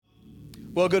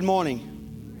Well, good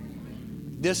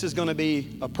morning. This is going to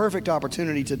be a perfect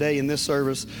opportunity today in this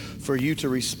service for you to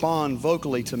respond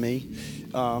vocally to me.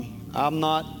 I'm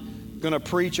not going to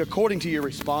preach according to your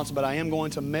response, but I am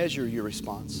going to measure your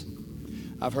response.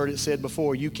 I've heard it said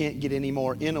before, you can't get any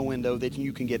more in a window than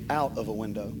you can get out of a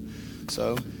window.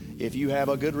 So if you have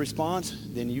a good response,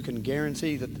 then you can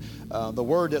guarantee that the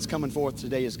word that's coming forth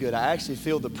today is good. I actually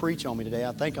feel the preach on me today.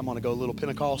 I think I'm going to go a little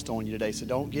Pentecostal on you today, so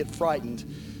don't get frightened.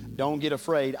 Don't get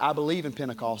afraid. I believe in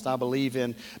Pentecost. I believe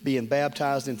in being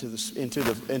baptized into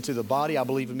the body. I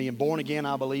believe in being born again.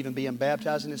 I believe in being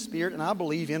baptized in the Spirit. And I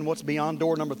believe in what's beyond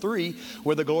door number 3,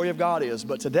 where the glory of God is.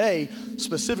 But today,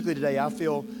 specifically today, I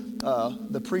feel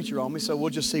the preacher on me, so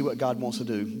we'll just see what God wants to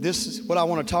do. This is what I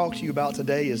want to talk to you about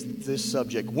today is this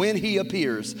subject. When He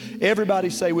appears. Everybody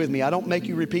say with me. I don't make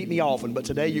you repeat me often, but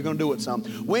today you're going to do it some.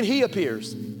 When He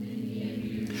appears.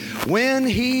 When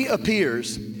He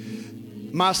appears.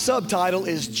 My subtitle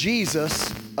is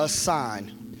Jesus, a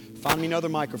Sign. Find me another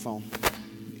microphone.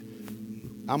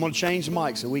 I'm going to change the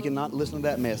mic so we can not listen to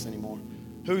that mess anymore.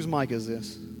 Whose mic is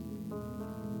this?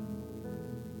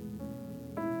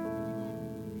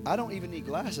 I don't even need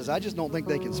glasses. I just don't think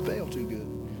they can spell too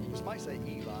good. This might say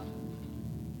Eli.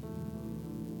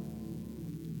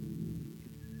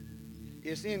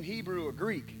 It's in Hebrew or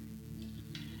Greek.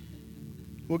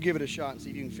 We'll give it a shot and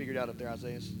see if you can figure it out up there,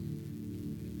 Isaiah.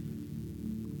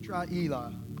 Try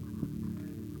Eli.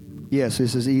 Yes,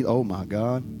 this is Eli. Oh my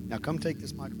God. Now come take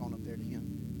this microphone up there to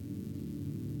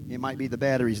him. It might be the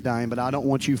battery's dying, but I don't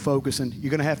want you focusing. You're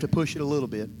going to have to push it a little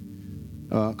bit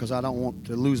because I don't want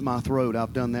to lose my throat.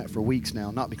 I've done that for weeks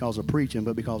now, not because of preaching,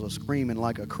 but because of screaming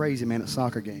like a crazy man at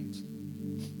soccer games.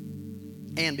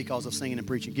 And because of singing and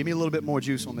preaching. Give me a little bit more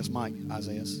juice on this mic,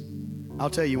 Isaiah. I'll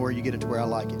tell you where you get it to where I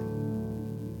like it.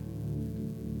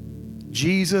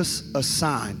 Jesus, a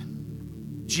sign.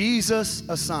 Jesus,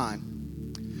 a sign.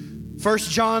 1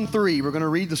 John 3, we're going to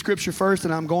read the scripture first,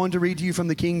 and I'm going to read to you from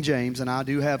the King James, and I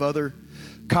do have other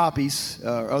copies,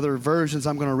 other versions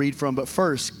I'm going to read from, but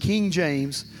first, King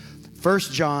James, 1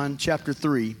 John chapter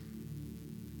 3.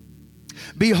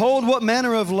 Behold, what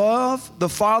manner of love the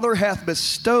Father hath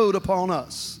bestowed upon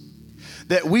us,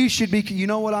 that we should be, you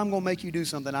know what, I'm going to make you do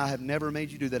something I have never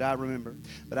made you do that I remember,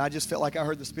 but I just felt like I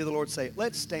heard the Spirit of the Lord say,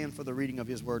 let's stand for the reading of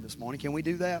His Word this morning. Can we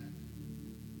do that?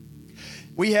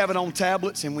 We have it on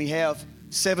tablets, and we have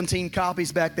 17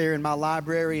 copies back there in my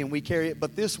library, and we carry it.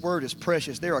 But this word is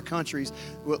precious. There are countries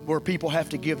where people have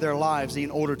to give their lives in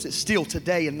order to, still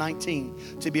today in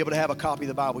 19, to be able to have a copy of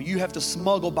the Bible. You have to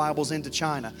smuggle Bibles into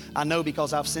China. I know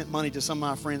because I've sent money to some of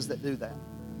my friends that do that.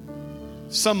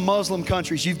 Some Muslim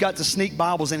countries, you've got to sneak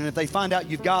Bibles in, and if they find out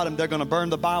you've got them, they're going to burn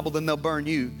the Bible, then they'll burn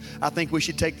you. I think we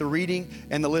should take the reading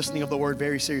and the listening of the Word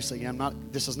very seriously.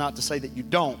 This is not to say that you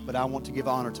don't, but I want to give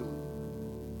honor to it.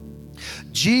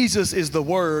 Jesus is the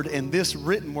Word, and this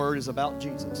written Word is about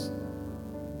Jesus.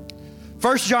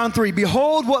 1 John 3,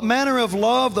 behold what manner of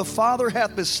love the Father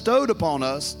hath bestowed upon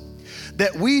us,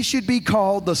 that we should be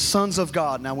called the sons of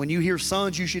God. Now when you hear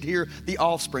sons, you should hear the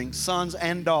offspring, sons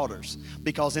and daughters,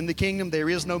 because in the kingdom there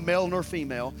is no male nor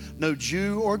female, no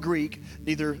Jew or Greek,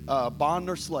 neither bond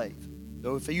nor slave.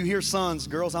 So if you hear sons,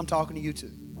 girls, I'm talking to you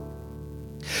too.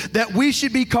 That we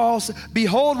should be called,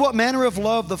 behold what manner of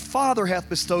love the Father hath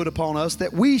bestowed upon us,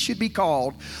 that we should be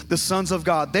called the sons of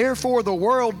God. Therefore the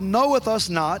world knoweth us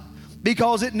not,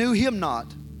 because it knew Him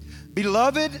not.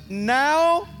 Beloved,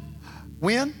 now,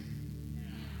 when?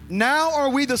 Now are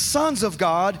we the sons of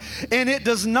God, and it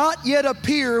does not yet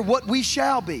appear what we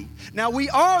shall be. Now we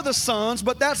are the sons,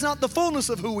 but that's not the fullness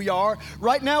of who we are.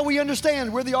 Right now we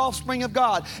understand we're the offspring of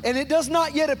God, and it does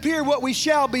not yet appear what we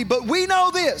shall be, but we know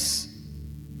this.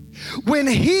 When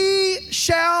He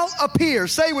shall appear,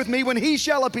 say with me, when He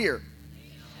shall appear,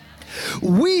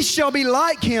 we shall be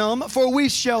like Him, for we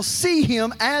shall see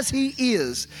Him as He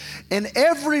is. And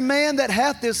every man that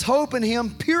hath this hope in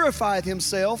Him purifieth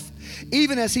himself,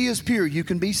 even as He is pure. You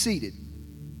can be seated.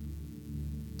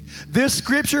 This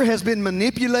scripture has been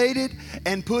manipulated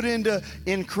and put into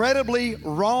incredibly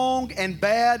wrong and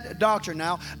bad doctrine.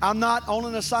 Now, I'm not on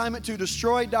an assignment to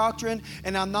destroy doctrine,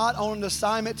 and I'm not on an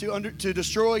assignment to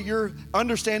destroy your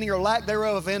understanding or lack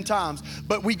thereof of end times.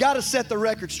 But we got to set the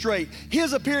record straight.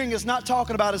 His appearing is not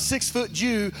talking about a 6-foot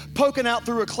Jew poking out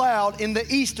through a cloud in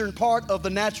the eastern part of the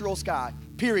natural sky.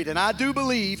 Period. And I do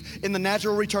believe in the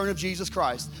natural return of Jesus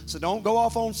Christ. So don't go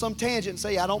off on some tangent and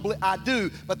say, I don't believe. I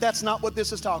do, but that's not what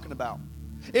this is talking about.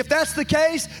 If that's the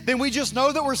case, then we just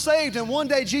know that we're saved, and one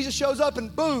day Jesus shows up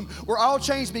and boom, we're all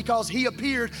changed because he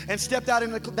appeared and stepped out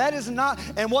in the... That is not...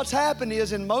 And what's happened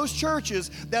is in most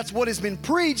churches, that's what has been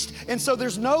preached, and so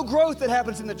there's no growth that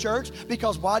happens in the church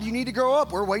because why do you need to grow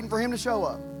up? We're waiting for him to show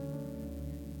up.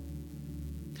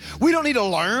 We don't need to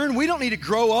learn. We don't need to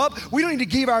grow up. We don't need to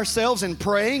give ourselves in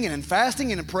praying and in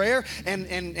fasting and in prayer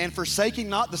and forsaking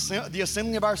not the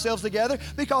assembling of ourselves together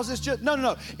because it's just,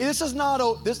 no. This is not,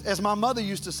 as my mother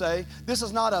used to say, this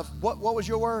is not what was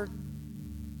your word?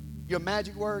 Your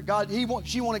magic word?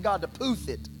 She wanted God to poof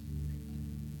it.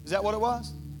 Is that what it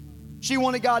was? She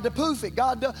wanted God to poof it.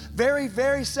 Very,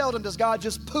 very seldom does God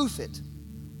just poof it.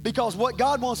 Because what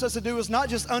God wants us to do is not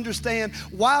just understand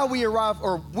why we arrive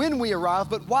or when we arrive,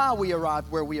 but why we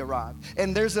arrived where we arrived.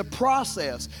 And there's a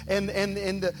process, and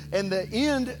the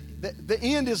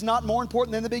end is not more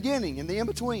important than the beginning and the in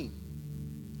between.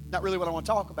 Not really what I want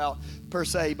to talk about per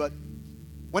se, but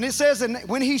when it says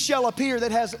when he shall appear,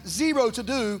 that has zero to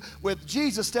do with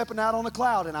Jesus stepping out on a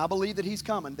cloud, and I believe that he's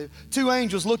coming. The two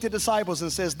angels looked at disciples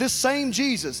and says, "This same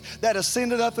Jesus that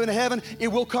ascended up into heaven, it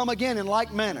will come again in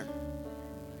like manner."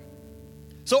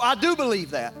 So I do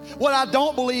believe that. What I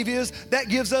don't believe is that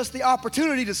gives us the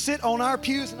opportunity to sit on our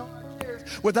pews and on our chairs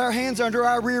with our hands under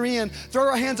our rear end, throw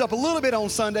our hands up a little bit on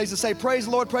Sundays and say, praise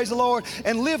the Lord,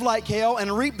 and live like hell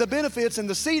and reap the benefits and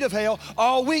the seed of hell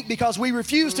all week because we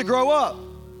refuse to grow up.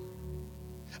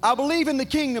 I believe in the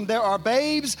kingdom there are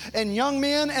babes and young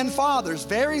men and fathers,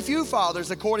 very few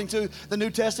fathers according to the New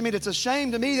Testament. It's a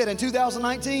shame to me that in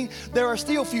 2019 there are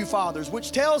still few fathers,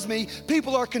 which tells me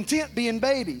people are content being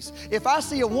babies. If I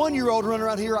see a 1-year-old running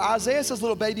around here, Isaiah says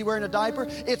little baby wearing a diaper,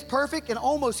 it's perfect and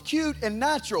almost cute and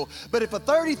natural. But if a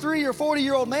 33 or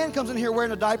 40-year-old man comes in here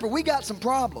wearing a diaper, we got some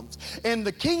problems. And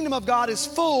the kingdom of God is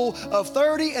full of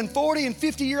 30 and 40 and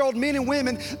 50-year-old men and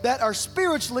women that are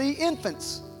spiritually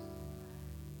infants.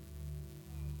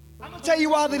 I'm going to tell you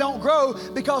why they don't grow,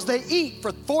 because they eat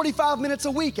for 45 minutes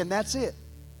a week and that's it.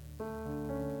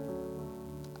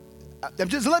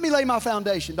 Just let me lay my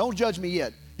foundation. Don't judge me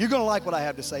yet. You're going to like what I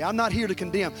have to say. I'm not here to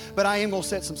condemn, but I am going to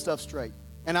set some stuff straight,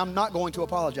 and I'm not going to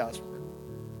apologize for it.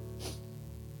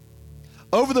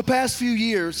 Over the past few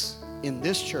years in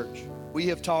this church, we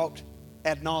have talked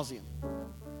ad nauseum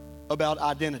about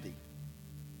identity.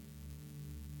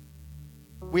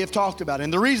 We have talked about it.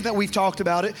 And the reason that we've talked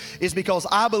about it is because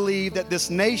I believe that this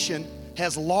nation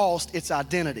has lost its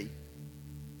identity.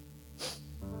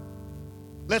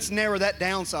 Let's narrow that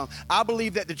down some. I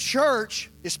believe that the church,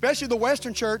 especially the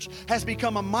Western church, has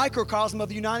become a microcosm of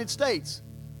the United States.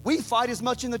 We fight as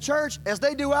much in the church as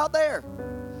they do out there.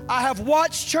 I have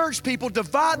watched church people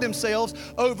divide themselves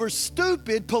over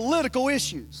stupid political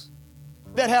issues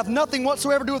that have nothing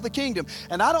whatsoever to do with the kingdom.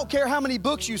 And I don't care how many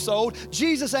books you sold,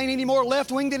 Jesus ain't any more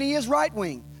left-wing than he is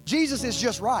right-wing. Jesus is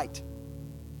just right.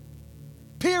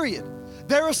 Period.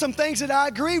 There are some things that I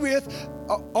agree with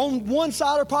on one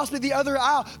side or possibly the other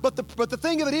aisle, but the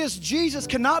thing of it is, Jesus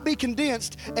cannot be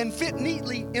condensed and fit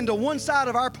neatly into one side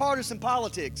of our partisan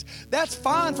politics. That's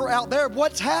fine for out there.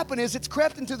 What's happened is it's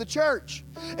crept into the church.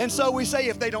 And so we say,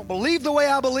 if they don't believe the way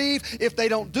I believe, if they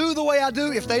don't do the way I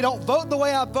do, if they don't vote the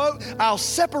way I vote, I'll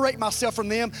separate myself from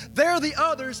them. They're the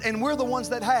others and we're the ones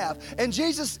that have. And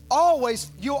Jesus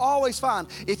you'll always find,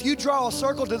 if you draw a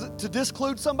circle to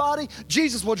disclude somebody,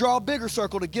 Jesus will draw a bigger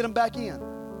circle to get them back in.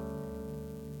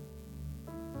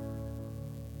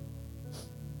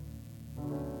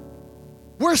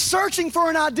 We're searching for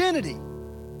an identity.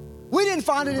 We didn't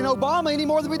find it in Obama any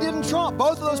more than we did in Trump.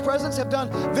 Both of those presidents have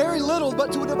done very little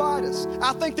but to divide us.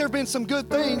 I think there have been some good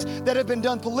things that have been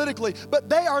done politically, but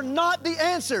they are not the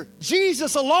answer.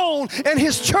 Jesus alone and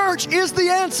his church is the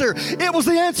answer. It was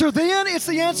the answer then, it's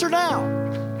the answer now.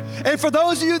 And for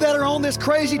those of you that are on this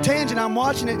crazy tangent, I'm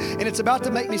watching it and it's about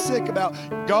to make me sick about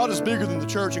God is bigger than the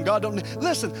church and God don't...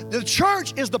 Listen, the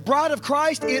church is the bride of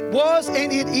Christ. It was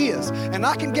and it is. And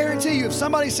I can guarantee you, if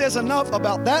somebody says enough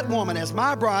about that woman as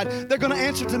my bride, they're going to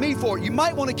answer to me for it. You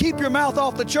might want to keep your mouth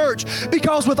off the church,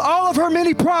 because with all of her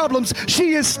many problems,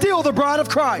 she is still the bride of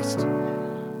Christ.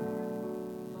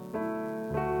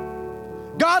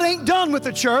 God ain't done with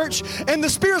the church, and the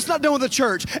Spirit's not done with the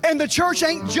church, and the church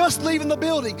ain't just leaving the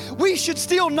building. We should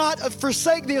still not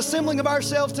forsake the assembling of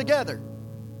ourselves together.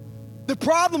 The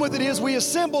problem with it is we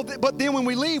assemble, but then when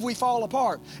we leave, we fall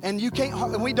apart, and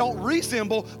we don't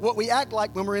resemble what we act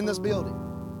like when we're in this building.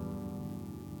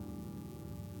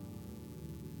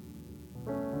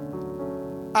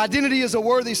 Identity is a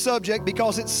worthy subject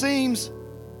because it seems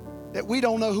that we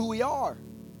don't know who we are.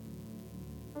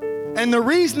 And the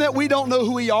reason that we don't know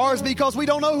who we are is because we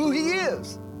don't know who he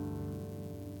is.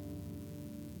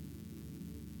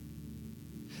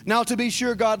 Now, to be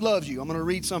sure, God loves you. I'm going to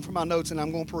read some from my notes and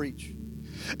I'm going to preach.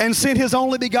 And sent his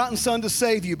only begotten Son to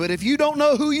save you. But if you don't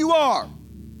know who you are,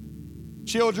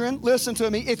 children, listen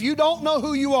to me. If you don't know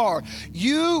who you are,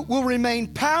 you will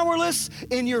remain powerless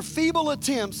in your feeble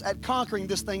attempts at conquering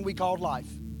this thing we call life.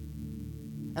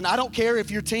 And I don't care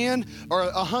if you're 10 or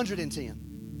 110.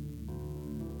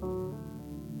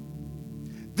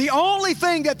 The only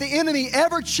thing that the enemy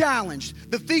ever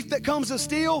challenged, the thief that comes to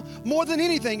steal, more than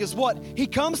anything, is what? He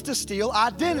comes to steal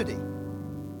identity.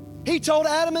 He told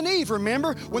Adam and Eve,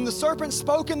 remember, when the serpent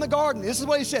spoke in the garden, this is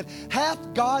what he said,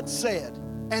 hath God said.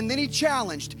 And then he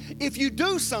challenged, if you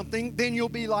do something, then you'll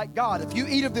be like God. If you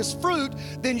eat of this fruit,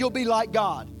 then you'll be like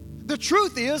God. The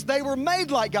truth is, they were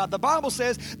made like God. The Bible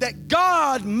says that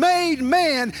God made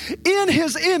man in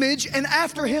his image and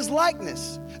after his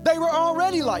likeness. They were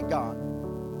already like God.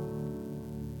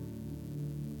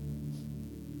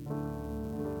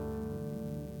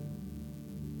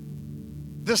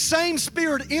 The same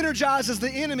Spirit energizes the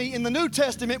enemy in the New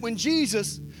Testament when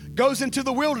Jesus goes into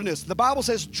the wilderness. The Bible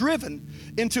says driven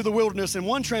into the wilderness in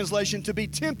one translation to be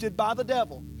tempted by the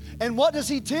devil. And what does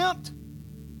he tempt?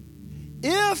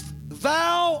 If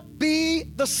thou be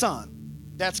the Son.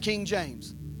 That's King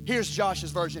James. Here's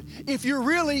Josh's version. If you're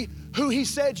really who he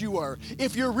said you were,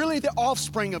 if you're really the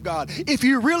offspring of God, if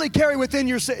you really carry within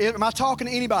yourself, am I talking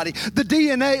to anybody, the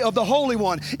DNA of the Holy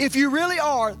One, if you really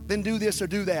are, then do this or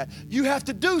do that. You have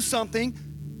to do something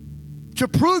to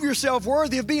prove yourself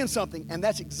worthy of being something. And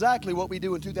that's exactly what we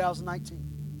do in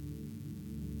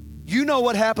 2019. You know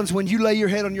what happens when you lay your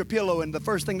head on your pillow and the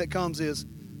first thing that comes is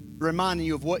reminding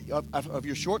you of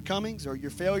your shortcomings or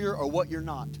your failure or what you're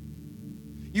not.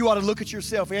 You ought to look at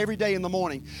yourself every day in the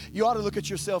morning. You ought to look at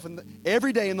yourself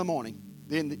every day in the morning.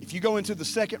 Then if you go into the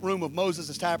second room of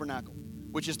Moses' tabernacle,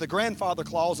 which is the grandfather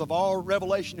clause of all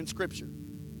revelation in Scripture,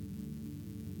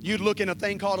 you'd look in a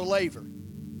thing called a laver.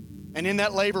 And in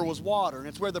that laver was water. And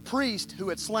it's where the priest who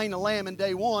had slain a lamb in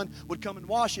day one would come and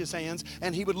wash his hands.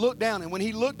 And he would look down. And when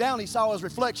he looked down, he saw his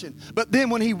reflection. But then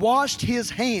when he washed his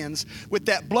hands with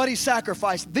that bloody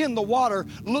sacrifice, then the water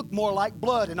looked more like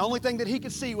blood. And the only thing that he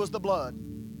could see was the blood.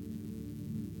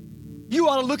 You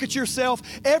ought to look at yourself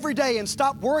every day and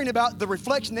stop worrying about the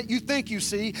reflection that you think you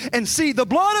see and see the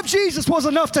blood of Jesus was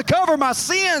enough to cover my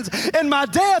sins and my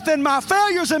death and my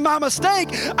failures and my mistake.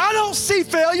 I don't see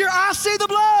failure, I see the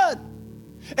blood.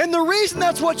 And the reason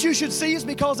that's what you should see is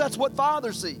because that's what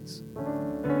Father sees.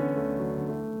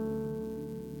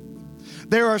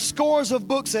 There are scores of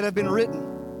books that have been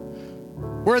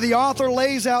written where the author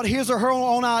lays out his or her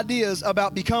own ideas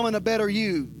about becoming a better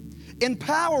you.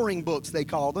 Empowering books, they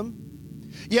call them.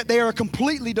 Yet they are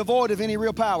completely devoid of any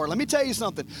real power. Let me tell you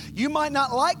something. You might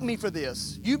not like me for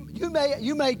this. You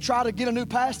may try to get a new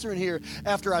pastor in here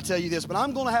after I tell you this, but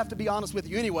I'm going to have to be honest with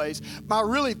you anyways.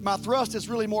 My thrust is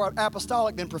really more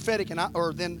apostolic than prophetic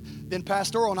than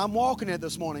pastoral, and I'm walking it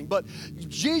this morning. But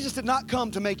Jesus did not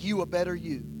come to make you a better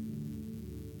you.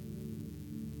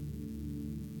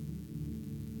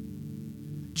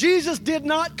 Jesus did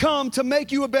not come to make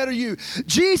you a better you.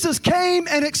 Jesus came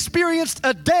and experienced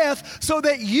a death so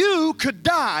that you could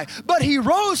die. But he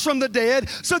rose from the dead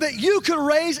so that you could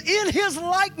raise in his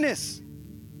likeness.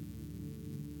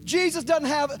 Jesus doesn't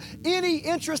have any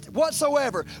interest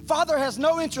whatsoever. Father has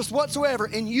no interest whatsoever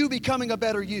in you becoming a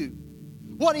better you.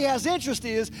 What he has interest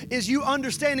is you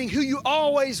understanding who you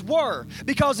always were.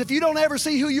 Because if you don't ever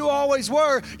see who you always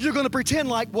were, you're going to pretend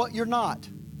like what you're not.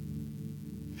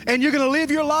 And you're going to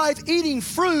live your life eating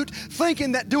fruit,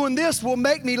 thinking that doing this will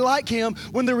make me like him,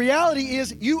 when the reality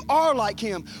is you are like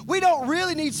him. We don't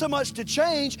really need so much to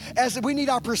change as we need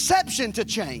our perception to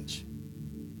change.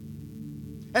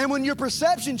 And when your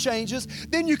perception changes,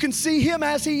 then you can see him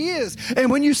as he is.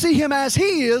 And when you see him as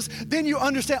he is, then you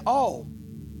understand,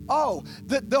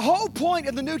 the whole point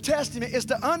of the New Testament is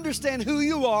to understand who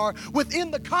you are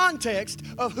within the context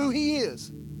of who he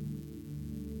is.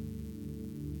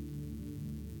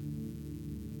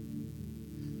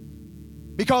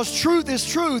 Because truth is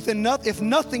truth, and if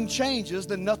nothing changes,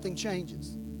 then nothing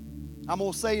changes. I'm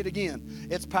going to say it again.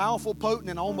 It's powerful, potent,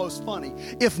 and almost funny.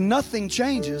 If nothing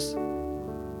changes,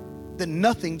 then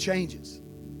nothing changes.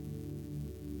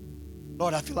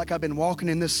 Lord, I feel like I've been walking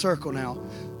in this circle now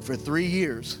for 3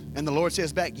 years. And the Lord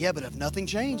says back, yeah, but if nothing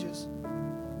changes,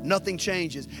 nothing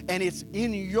changes. And it's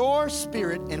in your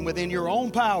spirit and within your own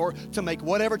power to make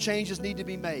whatever changes need to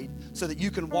be made so that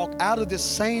you can walk out of this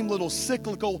same little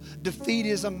cyclical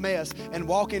defeatism mess and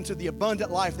walk into the abundant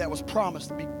life that was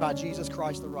promised by Jesus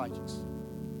Christ the righteous.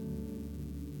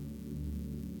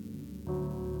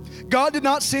 God did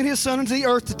not send his son into the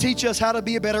earth to teach us how to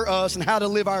be a better us and how to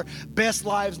live our best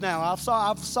lives now. I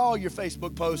saw your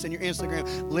Facebook post and your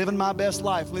Instagram, living my best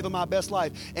life.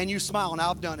 And you smile, and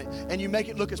I've done it. And you make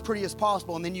it look as pretty as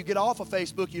possible. And then you get off of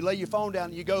Facebook, you lay your phone down,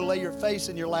 and you go lay your face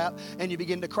in your lap, and you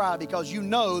begin to cry because you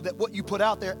know that what you put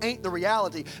out there ain't the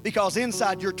reality, because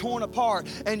inside you're torn apart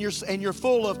and you're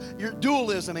full of your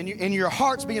dualism and your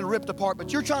heart's being ripped apart,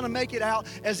 but you're trying to make it out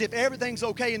as if everything's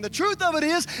okay. And the truth of it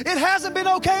is, it hasn't been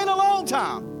okay in a long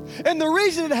time. And the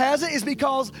reason it hasn't is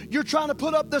because you're trying to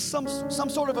put up some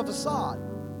sort of a facade.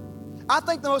 I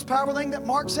think the most powerful thing that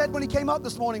Mark said when he came up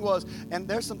this morning was, and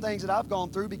there's some things that I've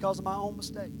gone through because of my own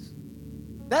mistakes.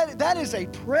 That is a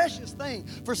precious thing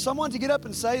for someone to get up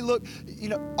and say, look, you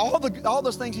know, all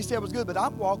those things he said was good, but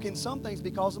I'm walking some things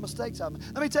because of mistakes I've made.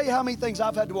 Let me tell you how many things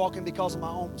I've had to walk in because of my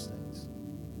own mistakes,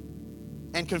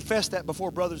 and confess that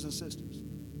before brothers and sisters.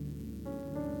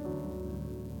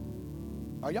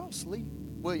 Are y'all asleep?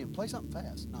 William, play something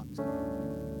fast. No,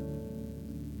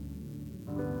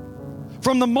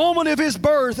 from the moment of his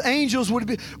birth, angels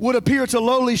would appear to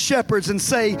lowly shepherds and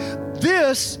say,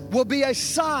 this will be a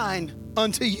sign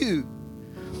unto you.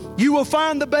 You will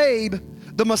find the babe,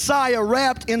 the Messiah,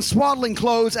 wrapped in swaddling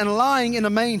clothes and lying in a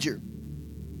manger.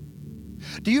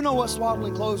 Do you know what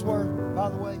swaddling clothes were, by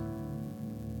the way?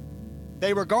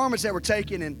 They were garments that were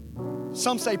taken, and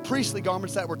some say priestly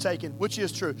garments that were taken, which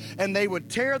is true. And they would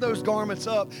tear those garments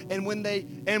up, and when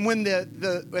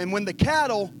the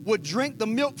cattle would drink the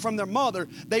milk from their mother,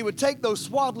 they would take those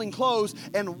swaddling clothes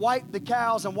and wipe the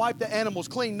cows and wipe the animals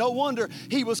clean. No wonder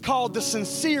he was called the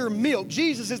sincere milk.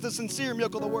 Jesus is the sincere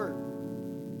milk of the word.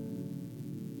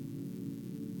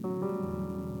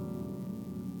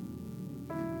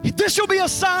 This shall be a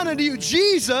sign unto you.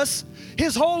 Jesus,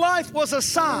 his whole life was a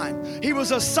sign. He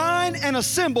was a sign and a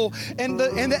symbol, and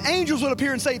the angels would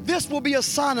appear and say, this will be a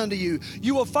sign unto you.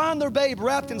 You will find their babe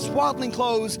wrapped in swaddling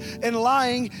clothes and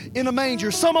lying in a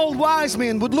manger. Some old wise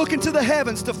men would look into the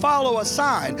heavens to follow a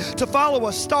sign, to follow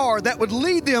a star that would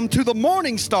lead them to the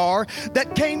morning star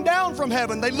that came down from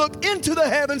heaven. They looked into the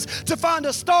heavens to find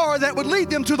a star that would lead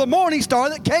them to the morning star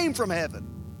that came from heaven.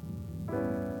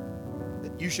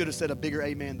 You should have said a bigger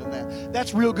amen than that.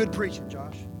 That's real good preaching,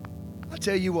 Josh. I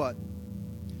tell you what,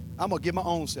 I'm going to give my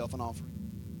own self an offering.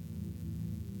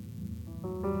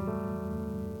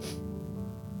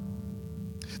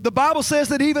 The Bible says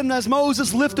that even as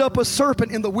Moses lifted up a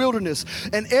serpent in the wilderness,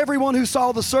 and everyone who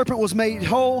saw the serpent was made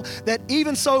whole, that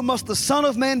even so must the Son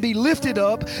of Man be lifted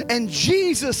up. And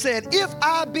Jesus said, if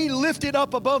I be lifted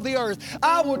up above the earth,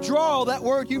 I will draw. That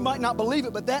word, you might not believe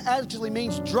it, but that actually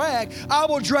means drag. I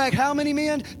will drag how many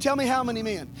men? Tell me how many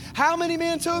men. How many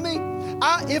men to me?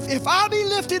 If I be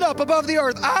lifted up above the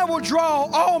earth, I will draw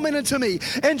all men unto me.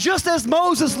 And just as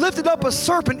Moses lifted up a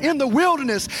serpent in the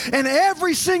wilderness, and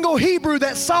every single Hebrew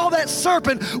that saw that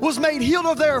serpent was made healed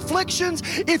of their afflictions,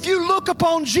 if you look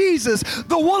upon Jesus,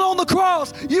 the one on the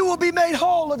cross, you will be made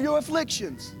whole of your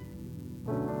afflictions.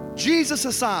 Jesus,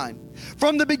 a sign.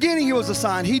 From the beginning, he was a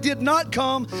sign. He did not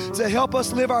come to help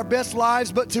us live our best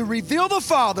lives, but to reveal the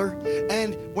Father.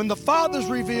 And when the Father's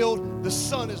revealed, the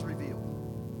Son is revealed.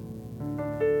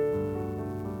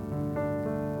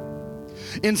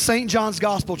 In St. John's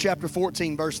Gospel, chapter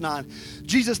 14, verse 9,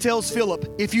 Jesus tells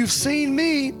Philip, if you've seen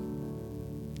me,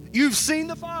 you've seen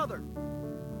the Father.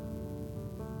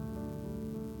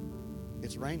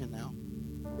 It's raining now.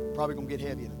 Probably going to get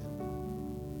heavy in a minute.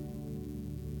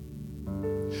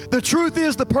 The truth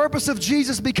is, the purpose of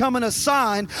Jesus becoming a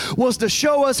sign was to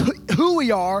show us who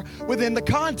we are within the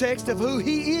context of who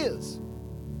he is.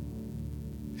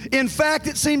 In fact,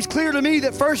 it seems clear to me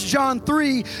that 1 John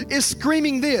 3 is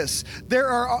screaming this. There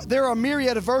are a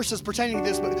myriad of verses pertaining to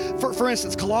this, but for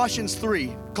instance, Colossians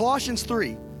 3.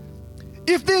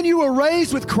 If then you were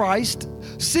raised with Christ,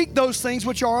 seek those things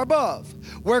which are above,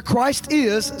 where Christ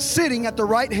is, sitting at the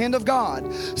right hand of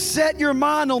God. Set your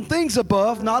mind on things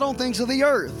above, not on things of the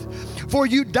earth. For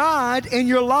you died, and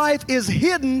your life is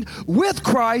hidden with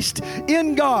Christ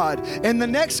in God. And the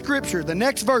next scripture, the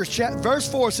next verse,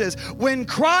 verse 4 says, when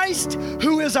Christ,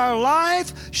 who is our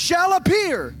life, shall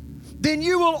appear, then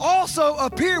you will also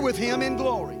appear with him in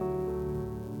glory.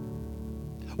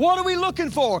 What are we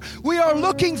looking for? We are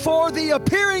looking for the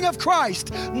appearing of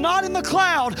Christ, not in the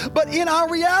cloud, but in our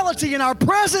reality, in our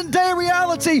present day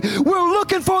reality. We're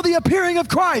looking for the appearing of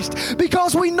Christ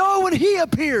because we know when he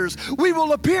appears, we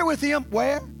will appear with him.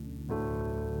 Where?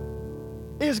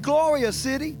 Is glory a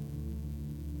city?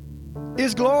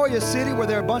 Is glory a city where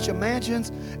there are a bunch of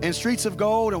mansions and streets of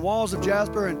gold and walls of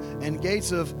jasper and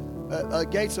gates of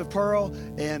pearl?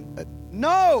 And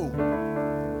no.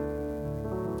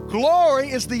 Glory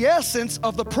is the essence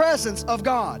of the presence of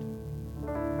God.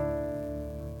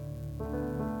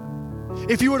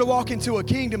 If you were to walk into a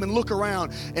kingdom and look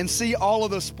around and see all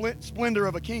of the splendor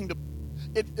of a kingdom,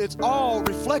 it's all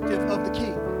reflective of the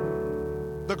king.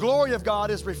 The glory of God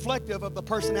is reflective of the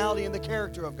personality and the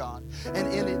character of God.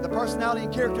 And in the personality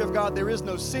and character of God, there is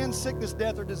no sin, sickness,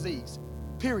 death, or disease.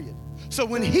 Period. So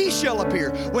when He shall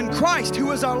appear, when Christ,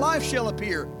 who is our life, shall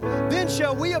appear, then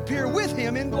shall we appear with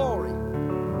Him in glory.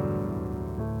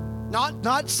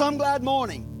 Not some glad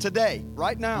morning, today,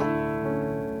 right now.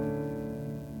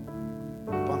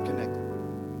 I'm connected.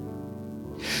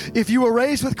 If you were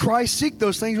raised with Christ, seek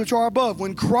those things which are above.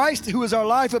 When Christ, who is our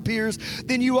life, appears,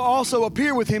 then you will also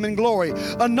appear with Him in glory.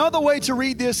 Another way to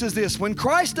read this is this: when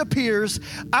Christ appears,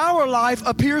 our life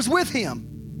appears with Him.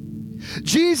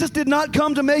 Jesus did not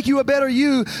come to make you a better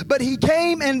you, but He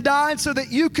came and died so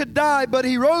that you could die, but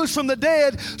He rose from the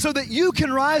dead so that you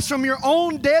can rise from your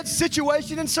own dead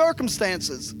situation and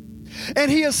circumstances.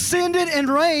 And He ascended and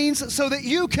reigns so that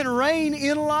you can reign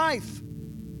in life.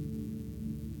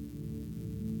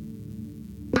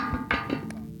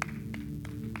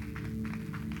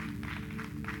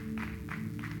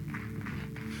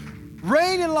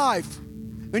 Reign in life.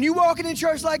 When you walking in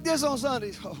church like this on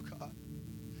Sundays, oh God,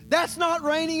 that's not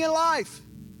reigning in life.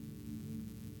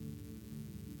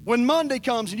 When Monday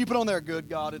comes and you put on there, good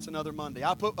God, it's another Monday.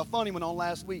 I put a funny one on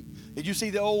last week. Did you see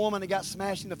the old woman that got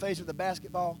smashed in the face with a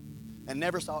basketball and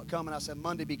never saw it coming? I said,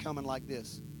 Monday be coming like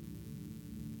this.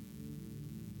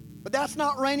 But that's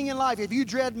not reigning in life. If you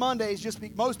dread Mondays,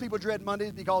 most people dread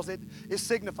Mondays because it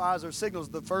signifies or signals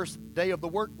the first day of the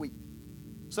work week.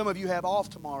 Some of you have off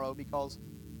tomorrow because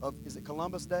of, is it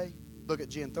Columbus Day? Look at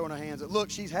Jen throwing her hands up. Look,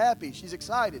 she's happy. She's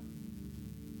excited.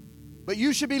 But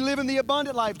you should be living the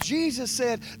abundant life. Jesus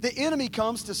said, the enemy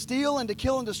comes to steal and to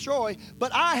kill and destroy,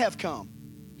 but I have come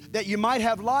that you might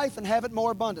have life and have it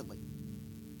more abundantly.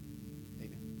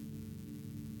 Amen.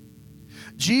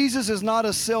 Jesus is not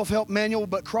a self-help manual,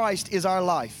 but Christ is our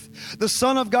life. The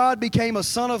Son of God became a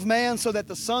son of man so that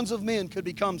the sons of men could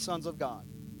become sons of God.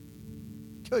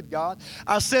 Good God.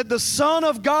 I said the Son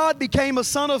of God became a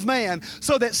son of man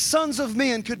so that sons of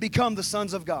men could become the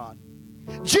sons of God.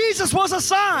 Jesus was a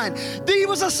sign. He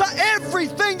was a sign.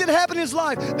 Everything that happened in His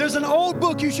life. There's an old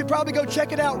book, you should probably go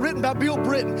check it out, written by Bill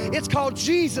Britton. It's called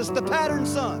Jesus, the Patterned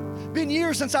Son. Been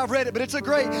years since I've read it, but it's a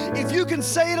great. If you can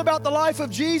say it about the life of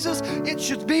Jesus, it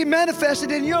should be manifested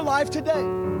in your life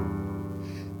today.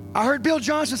 I heard Bill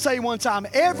Johnson say one time,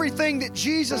 everything that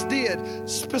Jesus did,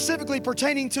 specifically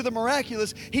pertaining to the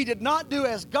miraculous, He did not do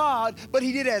as God, but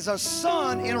He did as a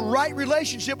son in a right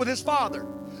relationship with His Father.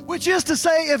 Which is to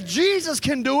say, if Jesus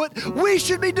can do it, we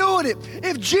should be doing it.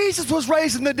 If Jesus was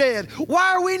raising the dead,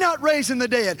 why are we not raising the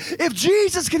dead? If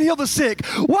Jesus can heal the sick,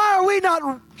 why are we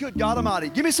not? Good God Almighty.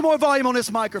 Give me some more volume on this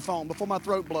microphone before my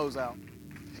throat blows out.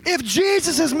 If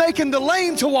Jesus is making the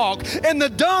lame to walk and the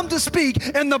dumb to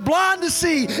speak and the blind to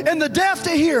see and the deaf to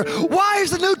hear, why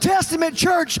is the New Testament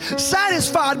church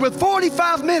satisfied with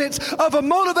 45 minutes of a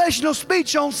motivational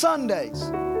speech on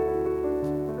Sundays?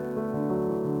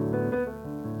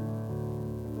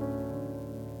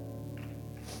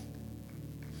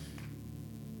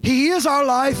 He is our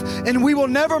life, and we will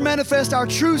never manifest our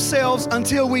true selves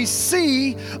until we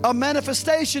see a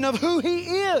manifestation of who He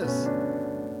is.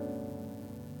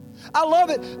 I love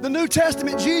it. The New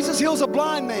Testament, Jesus heals a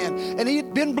blind man, and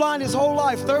he'd been blind his whole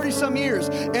life, 30-some years.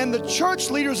 And the church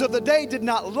leaders of the day did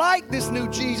not like this new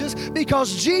Jesus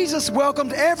because Jesus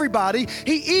welcomed everybody.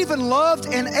 He even loved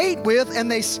and ate with, and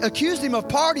they accused Him of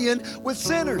partying with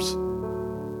sinners.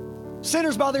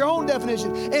 Sinners by their own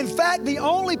definition. In fact, the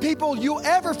only people you'll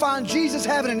ever find Jesus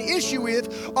having an issue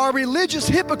with are religious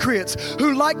hypocrites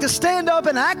who like to stand up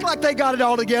and act like they got it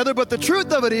all together, but the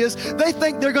truth of it is they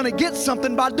think they're going to get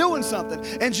something by doing something.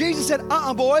 And Jesus said,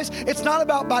 boys, it's not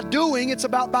about by doing, it's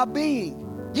about by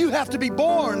being. You have to be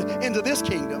born into this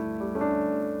kingdom.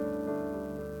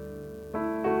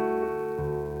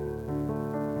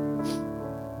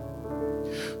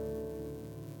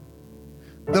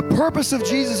 The purpose of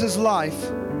Jesus' life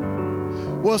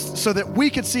was so that we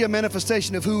could see a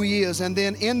manifestation of who He is, and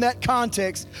then in that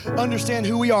context, understand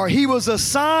who we are. He was a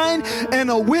sign and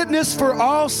a witness for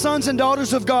all sons and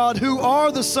daughters of God who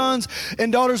are the sons and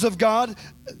daughters of God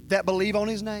that believe on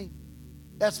His name.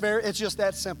 It's just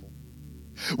that simple.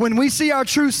 When we see our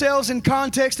true selves in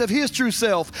context of His true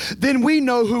self, then we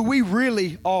know who we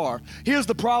really are. Here's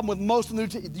the problem with most of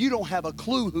the you don't have a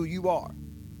clue who you are.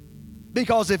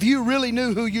 Because if you really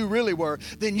knew who you really were,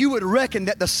 then you would reckon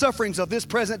that the sufferings of this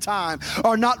present time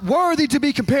are not worthy to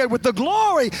be compared with the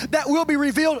glory that will be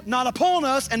revealed not upon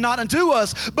us and not unto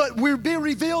us, but will be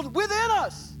revealed within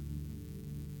us.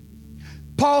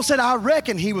 Paul said, I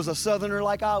reckon he was a southerner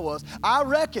like I was. I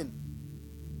reckon.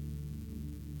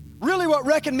 Really what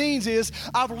reckon means is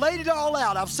I've laid it all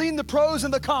out. I've seen the pros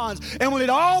and the cons. And when it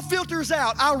all filters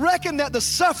out, I reckon that the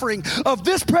suffering of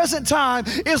this present time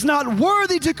is not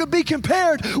worthy to be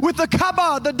compared with the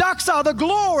kabod, the doxa, the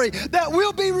glory that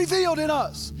will be revealed in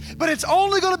us. But it's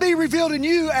only going to be revealed in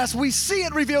you as we see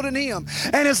it revealed in Him.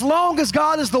 And as long as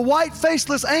God is the white,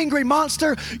 faceless, angry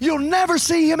monster, you'll never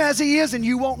see Him as He is, and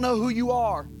you won't know who you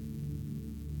are.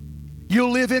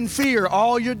 You'll live in fear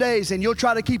all your days, and you'll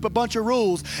try to keep a bunch of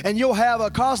rules, and you'll have a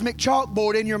cosmic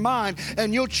chalkboard in your mind,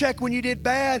 and you'll check when you did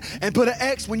bad and put an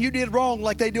X when you did wrong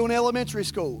like they do in elementary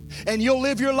school. And you'll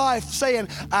live your life saying,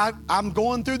 I'm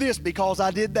going through this because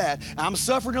I did that. I'm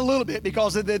suffering a little bit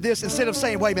because I did this, instead of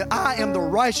saying, wait a minute, I am the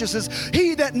righteousness.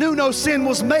 He that knew no sin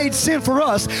was made sin for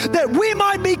us, that we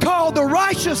might be called the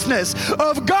righteousness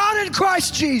of God in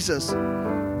Christ Jesus.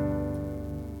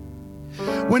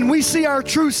 When we see our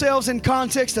true selves in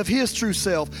context of His true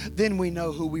self, then we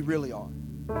know who we really are.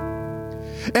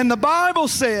 And the Bible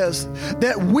says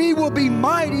that we will be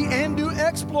mighty and do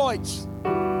exploits.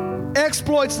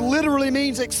 Exploits literally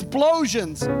means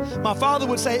explosions. My father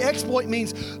would say exploit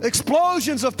means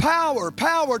explosions of power,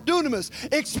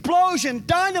 dunamis, explosion,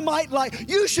 dynamite. Like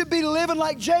you should be living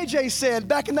like JJ said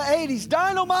back in the 80s,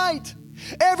 dynamite.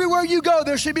 Everywhere you go,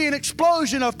 there should be an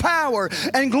explosion of power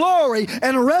and glory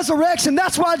and a resurrection.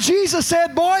 That's why Jesus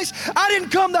said, boys, I didn't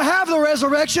come to have the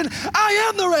resurrection. I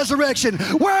am the resurrection.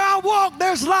 Where I walk,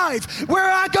 there's life. Where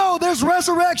I go, there's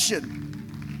resurrection.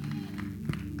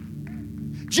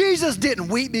 Jesus didn't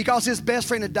weep because his best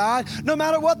friend had died. No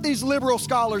matter what these liberal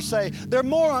scholars say, they're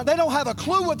morons. They don't have a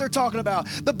clue what they're talking about.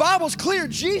 The Bible's clear.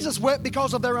 Jesus wept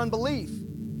because of their unbelief.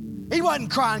 He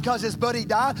wasn't crying because his buddy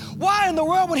died. Why in the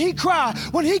world would he cry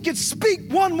when he could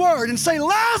speak one word and say,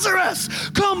 Lazarus,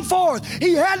 come forth?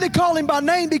 He had to call him by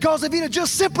name, because if he had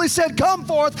just simply said, come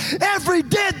forth, every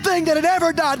dead thing that had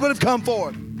ever died would have come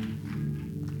forth.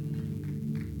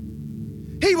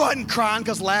 He wasn't crying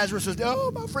because Lazarus was,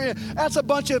 oh, my friend, that's a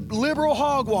bunch of liberal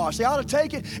hogwash. They ought to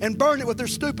take it and burn it with their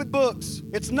stupid books.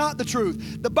 It's not the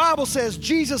truth. The Bible says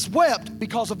Jesus wept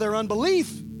because of their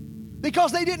unbelief.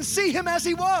 Because they didn't see him as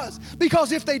he was.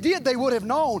 Because if they did, they would have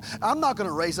known, I'm not going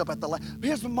to raise up at the last.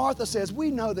 Here's what Martha says.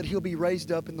 We know that he'll be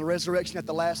raised up in the resurrection at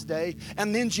the last day.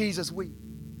 And then Jesus wept.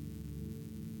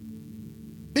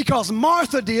 Because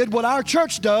Martha did what our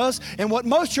church does and what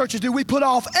most churches do. We put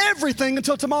off everything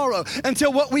until tomorrow,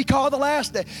 until what we call the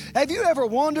last day. Have you ever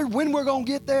wondered when we're going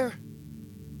to get there?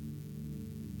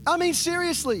 I mean,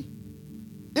 seriously,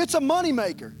 it's a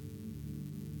moneymaker.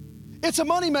 It's a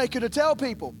moneymaker to tell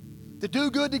people to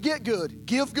do good to get good.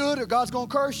 Give good or God's going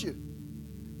to curse you.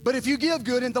 But if you give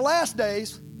good in the last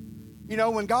days, you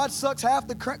know, when God sucks half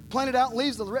the planet out and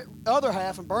leaves the other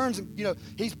half and burns him, you know,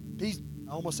 he's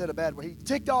I almost said a bad word. He's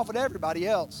ticked off at everybody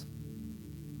else.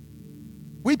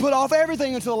 We put off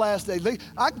everything until the last day.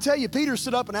 I can tell you, Peter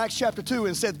stood up in Acts chapter 2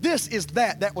 and said, this is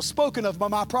that was spoken of by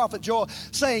my prophet Joel,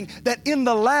 saying that in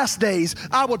the last days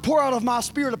I would pour out of my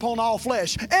spirit upon all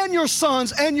flesh, and your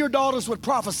sons and your daughters would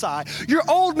prophesy. Your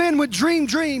old men would dream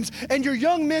dreams, and your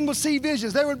young men would see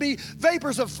visions. There would be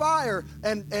vapors of fire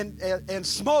and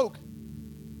smoke.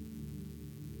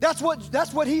 That's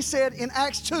what he said in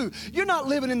Acts 2. You're not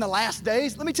living in the last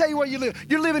days. Let me tell you where you live.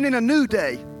 You're living in a new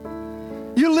day.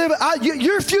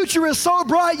 Your future is so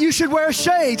bright you should wear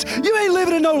shades. You ain't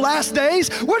living in no last days.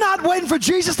 We're not waiting for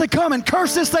Jesus to come and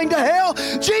curse this thing to hell.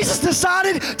 Jesus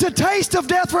decided to taste of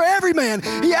death for every man.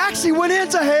 He actually went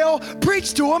into hell,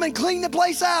 preached to them, and cleaned the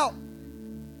place out.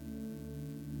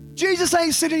 Jesus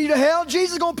ain't sending you to hell.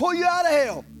 Jesus is going to pull you out of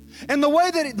hell. And the way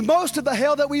that most of the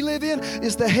hell that we live in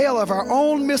is the hell of our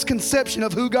own misconception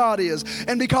of who God is.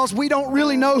 And because we don't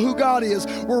really know who God is,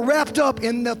 we're wrapped up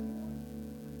in the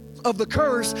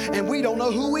curse, and we don't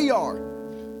know who we are.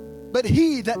 But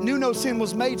he that knew no sin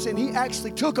was made sin. He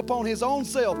actually took upon his own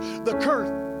self the curse,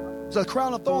 the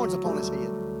crown of thorns upon his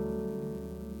head.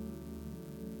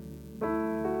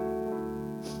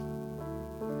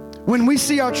 When we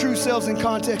see our true selves in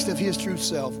context of his true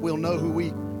self, we'll know who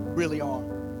we really are.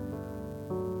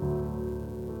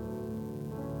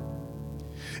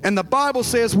 And the Bible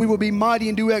says we will be mighty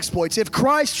and do exploits. If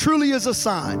Christ truly is a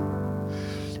sign,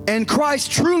 and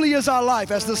Christ truly is our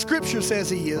life, as the scripture says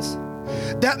he is,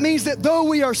 that means that though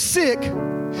we are sick,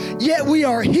 yet we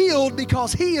are healed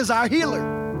because he is our healer.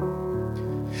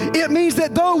 It means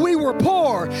that though we were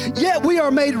poor, yet we are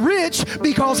made rich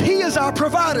because he is our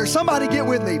provider. Somebody get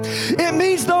with me. It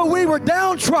means though we were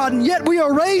downtrodden, yet we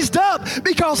are raised up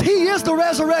because he is the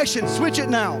resurrection. Switch it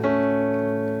now.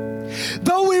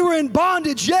 Though we were in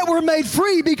bondage, yet we're made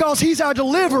free because He's our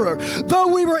deliverer. Though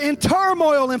we were in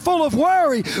turmoil and full of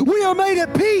worry, we are made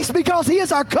at peace because He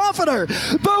is our comforter.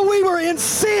 Though we were in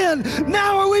sin,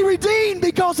 now are we redeemed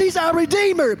because He's our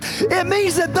redeemer. It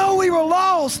means that though we were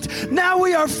lost, now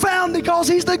we are found because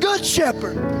He's the good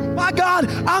shepherd. My God,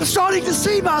 I'm starting to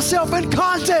see myself in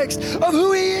context of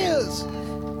who He is.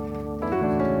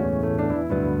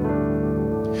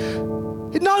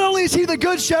 Not only is He the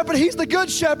good shepherd, He's the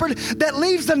good shepherd that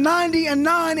leaves the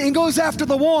 99 and goes after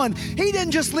the one. He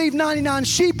didn't just leave 99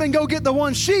 sheep and go get the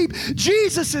one sheep.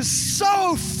 Jesus is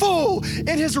so full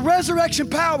in His resurrection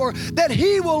power that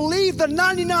He will leave the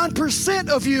 99%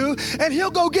 of you and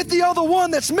He'll go get the other one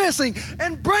that's missing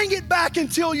and bring it back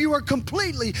until you are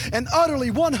completely and utterly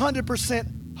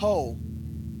 100% whole.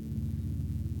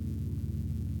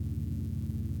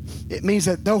 It means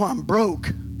that though I'm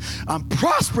broke, I'm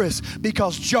prosperous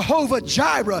because Jehovah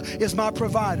Jireh is my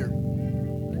provider.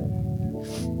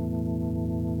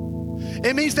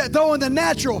 It means that though in the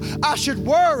natural I should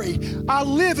worry, I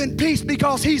live in peace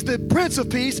because He's the Prince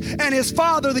of Peace and His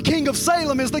Father, the King of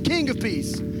Salem, is the King of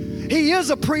Peace. He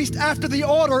is a priest after the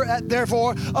order,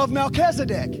 therefore, of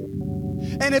Melchizedek.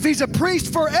 And if He's a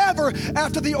priest forever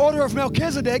after the order of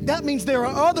Melchizedek, that means there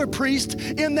are other priests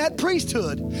in that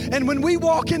priesthood. And when we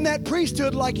walk in that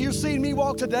priesthood like you're seeing me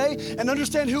walk today and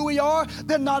understand who we are,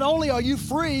 then not only are you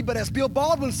free, but as Bill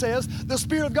Baldwin says, the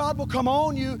Spirit of God will come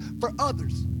on you for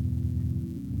others.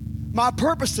 My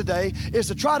purpose today is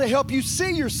to try to help you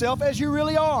see yourself as you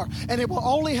really are. And it will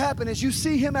only happen as you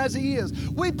see Him as He is.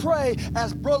 We pray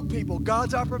as broke people,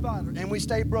 God's our provider, and we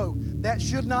stay broke. That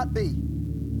should not be.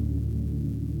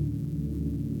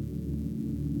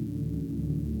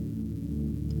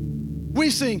 We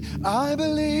sing, I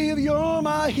believe You're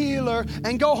my healer,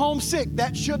 and go home sick.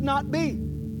 That should not be.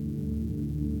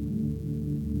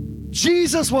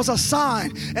 Jesus was a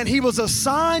sign, and He was a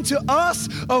sign to us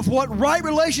of what right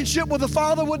relationship with the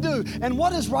Father would do. And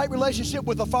what is right relationship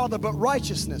with the Father but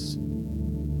righteousness?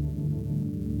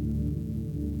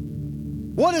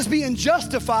 What is being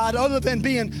justified other than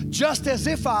being just as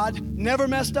if I'd never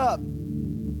messed up?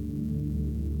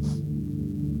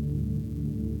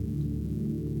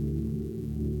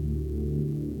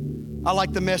 I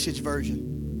like the Message version.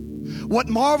 What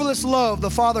marvelous love the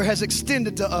Father has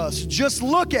extended to us. Just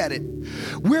look at it.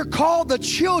 We're called the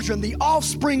children, the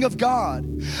offspring of God.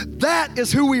 That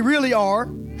is who we really are.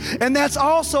 And that's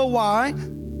also why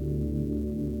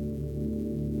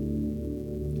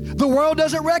the world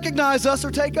doesn't recognize us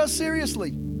or take us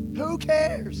seriously. Who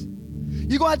cares?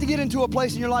 You're going to have to get into a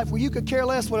place in your life where you could care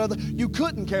less you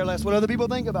couldn't care less what other people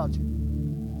think about you.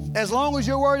 As long as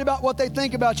you're worried about what they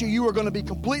think about you, you are going to be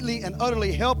completely and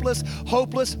utterly helpless,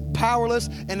 hopeless, powerless,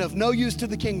 and of no use to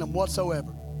the kingdom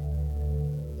whatsoever.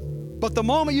 But the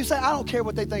moment you say, I don't care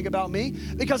what they think about me,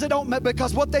 because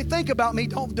what they think about me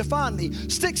don't define me.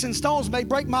 Sticks and stones may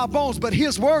break my bones, but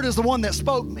His word is the one that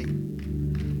spoke me.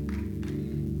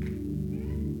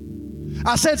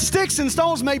 I said sticks and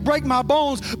stones may break my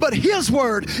bones, but His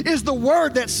word is the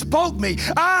word that spoke me.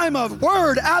 I'm a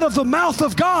word out of the mouth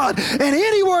of God, and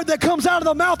any word that comes out of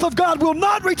the mouth of God will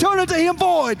not return unto Him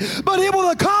void, but it will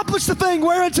accomplish the thing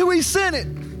whereunto He sent it.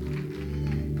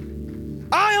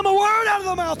 I am a word out of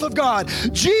the mouth of God.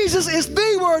 Jesus is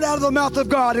the word out of the mouth of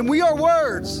God, and we are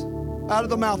words out of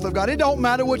the mouth of God. It don't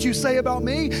matter what you say about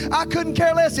me. I couldn't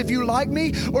care less if you like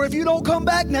me or if you don't come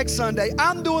back next Sunday.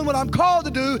 I'm doing what I'm called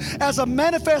to do as a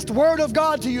manifest word of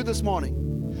God to you this morning.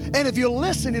 And if you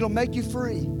listen, it'll make you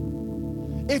free.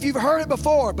 If you've heard it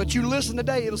before, but you listen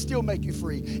today, it'll still make you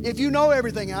free. If you know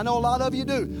everything, I know a lot of you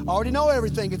do, already know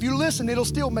everything. If you listen, it'll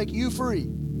still make you free.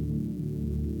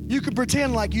 You can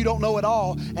pretend like you don't know it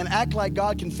all and act like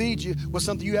God can feed you with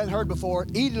something you hadn't heard before.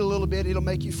 Eat it a little bit, it'll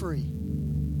make you free.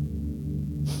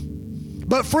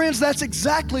 But friends, that's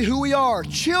exactly who we are,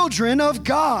 children of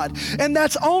God. And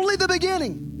that's only the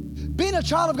beginning. Being a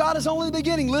child of God is only the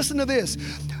beginning. Listen to this.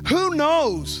 Who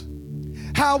knows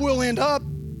how we'll end up?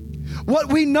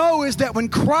 What we know is that when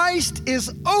Christ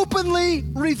is openly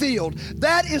revealed,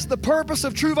 that is the purpose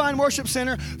of True Vine Worship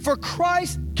Center. For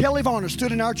Christ, Kelly Varner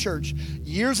stood in our church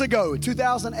years ago,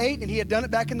 2008, and he had done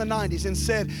it back in the 90s and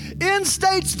said, in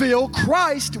Statesville,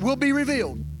 Christ will be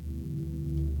revealed.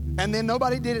 And then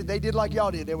nobody did it. They did like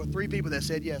y'all did. There were 3 people that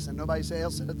said yes, and nobody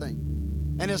else said a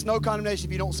thing. And it's no condemnation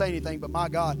if you don't say anything, but my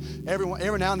God, every now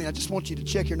and then I just want you to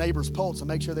check your neighbor's pulse and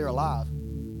make sure they're alive.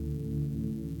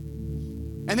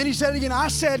 And then he said it again, I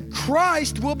said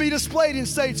Christ will be displayed in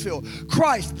Statesville.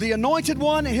 Christ, the anointed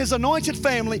one and his anointed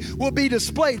family will be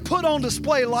displayed, put on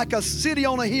display like a city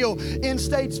on a hill in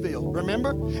Statesville,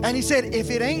 remember? And he said,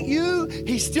 if it ain't you,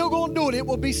 he's still going to do it. It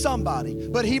will be somebody.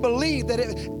 But he believed that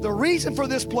the reason for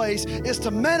this place is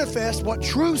to manifest what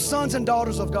true sons and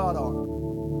daughters of God are.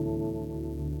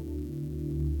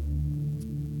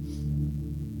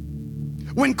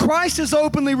 When Christ is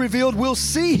openly revealed, we'll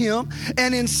see him,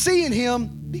 and in seeing him,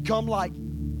 become like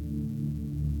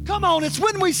him. Come on, it's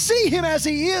when we see him as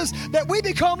he is that we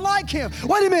become like him.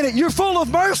 Wait a minute, you're full of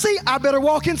mercy? I better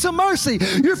walk in some mercy.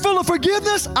 You're full of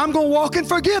forgiveness? I'm going to walk in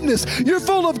forgiveness. You're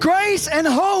full of grace and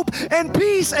hope and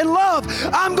peace and love.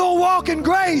 I'm going to walk in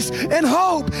grace and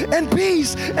hope and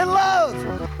peace and love.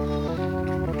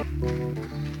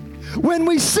 When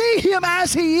we see him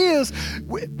as he is,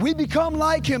 we become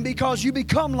like him because you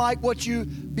become like what you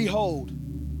behold.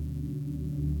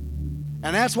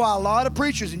 And that's why a lot of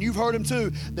preachers, and you've heard them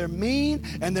too, they're mean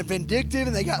and they're vindictive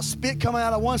and they got spit coming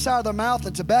out of one side of their mouth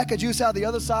and tobacco juice out of the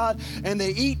other side, and they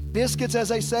eat biscuits, as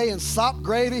they say, and sop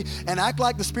gravy and act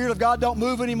like the Spirit of God don't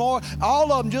move anymore.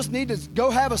 All of them just need to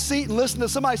go have a seat and listen to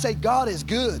somebody say, God is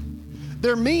good.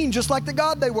 They're mean just like the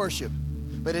God they worship,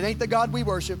 but it ain't the God we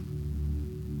worship.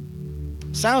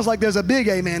 Sounds like there's a big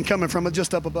amen coming from it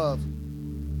just up above.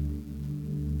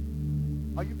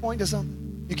 Are you pointing to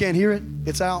something? You can't hear it?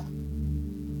 It's out.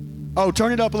 Oh,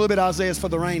 turn it up a little bit, Isaiah. It's for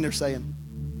the rain, they're saying.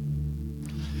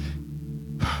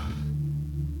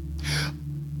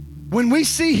 When we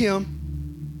see him,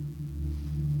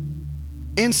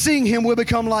 in seeing him, we'll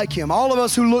become like him. All of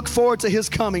us who look forward to his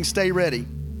coming, stay ready.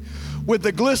 With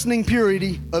the glistening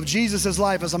purity of Jesus'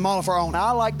 life as a model for our own.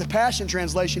 I like the Passion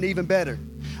Translation even better.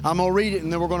 I'm going to read it,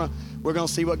 and then we're going to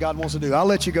see what God wants to do. I'll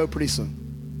let you go pretty soon.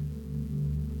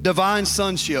 Divine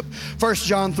sonship. 1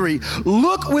 John 3.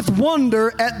 Look with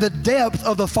wonder at the depth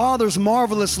of the Father's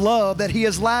marvelous love that he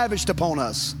has lavished upon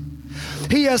us.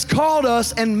 He has called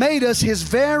us and made us his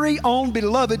very own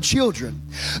beloved children.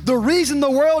 The reason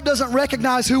the world doesn't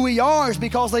recognize who we are is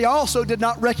because they also did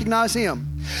not recognize him.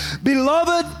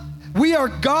 Beloved, we are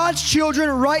God's children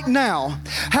right now.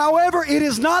 However, it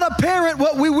is not apparent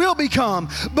what we will become,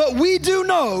 but we do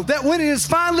know that when it is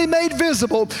finally made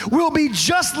visible, we'll be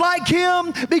just like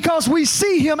him because we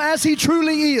see him as he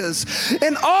truly is.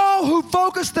 And all who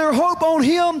focus their hope on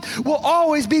him will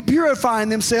always be purifying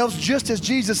themselves just as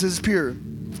Jesus is pure.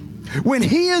 When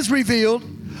he is revealed,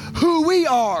 who we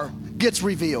are gets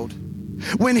revealed.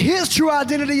 When his true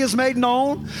identity is made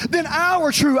known, then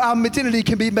our true identity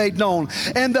can be made known.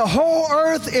 And the whole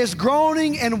earth is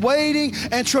groaning and waiting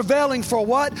and travailing for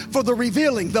what? For the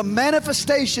revealing, the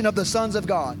manifestation of the sons of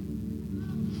God.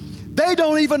 They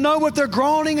don't even know what they're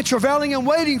groaning and travailing and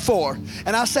waiting for.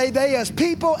 And I say they as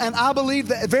people, and I believe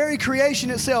that very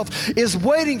creation itself is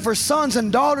waiting for sons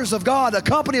and daughters of God, a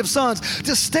company of sons,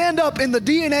 to stand up in the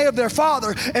DNA of their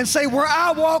Father and say, where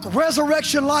I walk,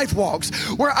 resurrection life walks.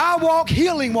 Where I walk,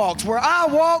 healing walks. Where I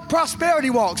walk, prosperity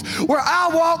walks. Where I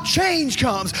walk, change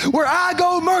comes. Where I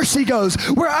go, mercy goes.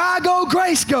 Where I go,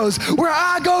 grace goes. Where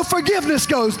I go, forgiveness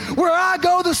goes. Where I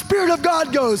go, the Spirit of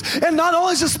God goes. And not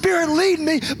only is the Spirit leading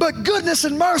me, but goodness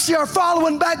and mercy are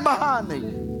following back behind me.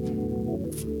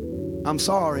 I'm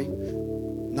sorry,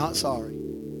 not sorry.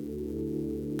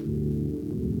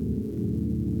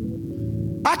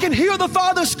 I can hear the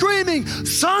Father screaming,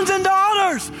 sons and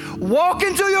daughters, walk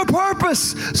into your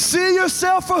purpose. See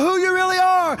yourself for who you really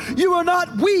are. You are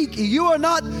not weak. You are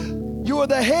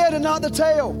the head and not the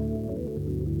tail.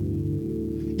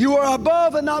 You are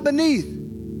above and not beneath.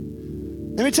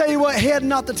 Let me tell you what head and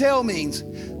not the tail means.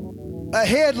 A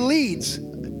head leads,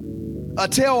 a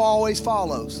tail always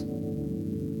follows.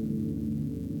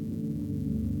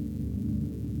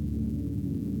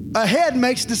 A head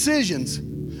makes decisions,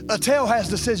 a tail has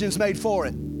decisions made for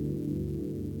it.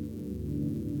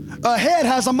 A head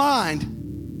has a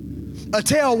mind, a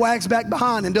tail wags back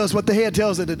behind and does what the head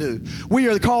tells it to do. We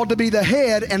are called to be the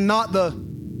head and not the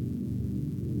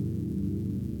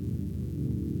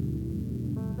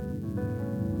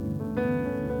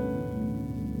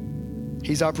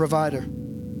He's our provider.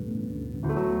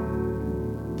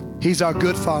 He's our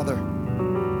good Father.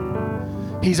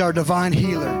 He's our divine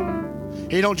healer.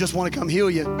 He don't just want to come heal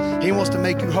you. He wants to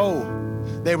make you whole.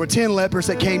 There were 10 lepers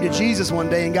that came to Jesus one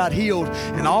day and got healed,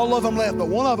 and all of them left, but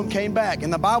one of them came back,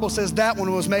 and the Bible says that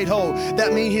one was made whole.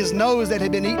 That means his nose that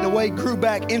had been eaten away grew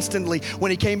back instantly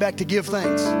when he came back to give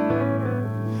thanks.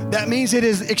 That means it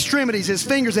is extremities, his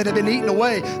fingers that had been eaten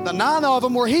away. The 9 of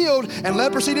them were healed, and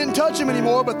leprosy didn't touch him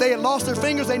anymore, but they had lost their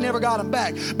fingers. They never got them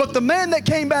back. But the man that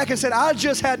came back and said, I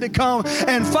just had to come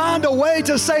and find a way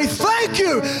to say thank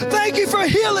you. Thank you for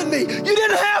healing me. You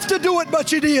didn't have to do it,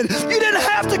 but you did. You didn't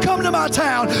have to come to my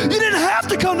town. You didn't have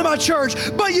to come to my church,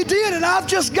 but you did, and I've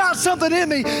just got something in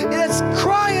me. It's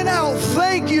crying out,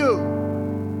 thank you.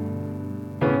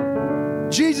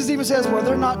 Jesus even says, were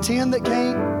there not 10 that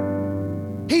came?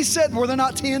 He said, were there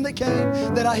not 10 that came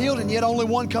that I healed, and yet only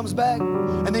one comes back?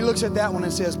 And then he looks at that one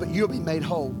and says, but you'll be made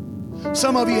whole.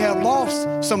 Some of you have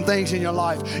lost some things in your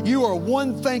life. You are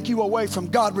one thank you away from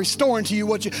God restoring to you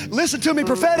what you... Listen to me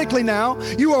prophetically now.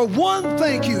 You are one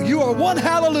thank you. You are one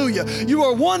hallelujah. You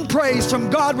are one praise from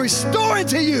God restoring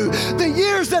to you the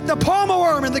years that the palmer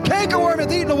worm and the cankerworm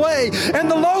have eaten away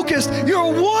and the locust.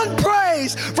 You're one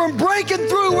praise from breaking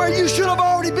through where you should have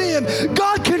already been.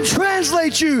 God can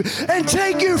translate you and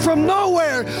take you from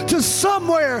nowhere to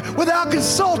somewhere without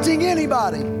consulting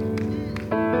anybody.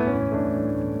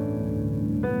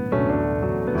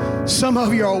 Some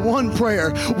of you are one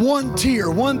prayer, one tear,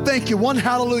 one thank you, one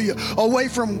hallelujah away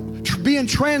from being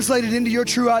translated into your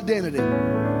true identity.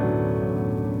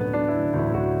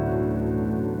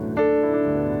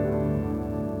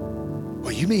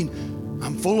 Well, you mean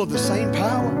I'm full of the same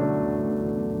power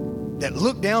that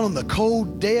looked down on the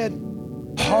cold, dead,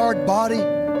 hard body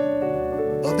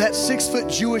of that 6-foot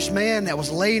Jewish man that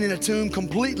was laying in a tomb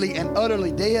completely and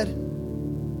utterly dead?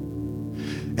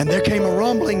 And there came a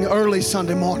rumbling early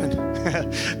Sunday morning.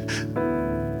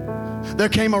 There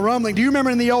came a rumbling. Do you remember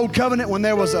in the Old Covenant when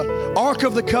there was an Ark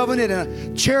of the Covenant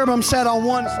and a cherubim sat on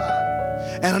one side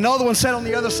and another one sat on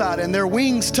the other side, and their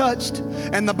wings touched?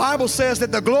 And the Bible says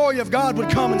that the glory of God would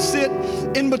come and sit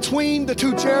in between the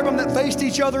two cherubim that faced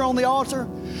each other on the altar.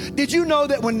 Did you know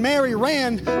that when Mary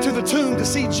ran to the tomb to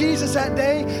see Jesus that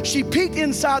day, she peeked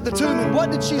inside the tomb, and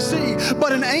what did she see?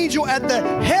 But an angel at the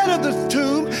head of the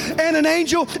tomb and an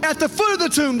angel at the foot of the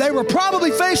tomb. They were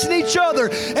probably facing each other,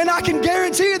 and I can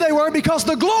guarantee you they were, because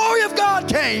the glory of God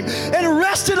came and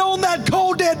rested on that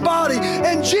cold dead body,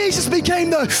 and Jesus became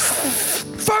the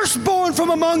firstborn from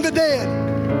among the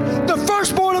dead, the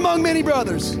firstborn among many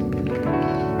brothers.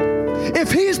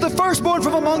 If he's the firstborn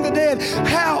from among the dead,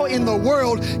 how in the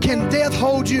world can death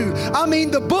hold you? I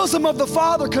mean, the bosom of the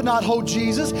Father could not hold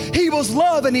Jesus. He was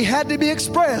love and he had to be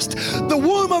expressed. The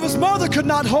womb of his mother could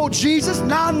not hold Jesus,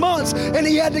 9 months, and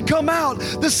he had to come out.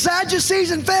 The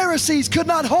Sadducees and Pharisees could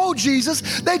not hold Jesus.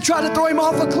 They tried to throw him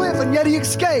off a cliff, and yet he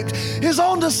escaped. His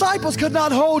own disciples could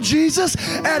not hold Jesus,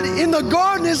 and in the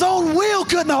garden his own will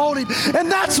couldn't hold him.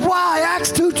 And that's why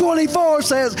Acts 2:24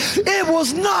 says it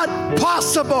was not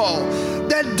possible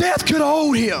that death could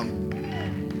hold him.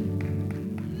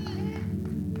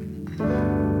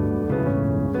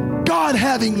 God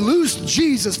having loosed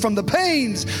Jesus from the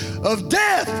pains of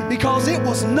death, because it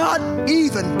was not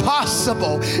even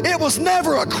possible. It was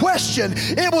never a question.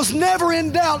 It was never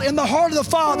in doubt in the heart of the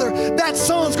Father that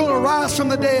Son's going to rise from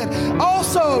the dead.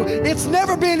 Also, it's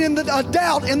never been in a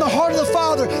doubt in the heart of the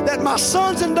Father that my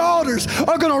sons and daughters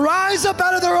are going to rise up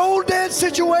out of their old dead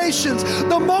situations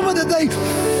the moment that they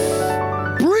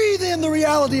breathe in the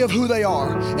reality of who they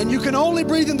are. And you can only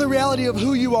breathe in the reality of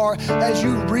who you are as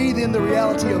you breathe in the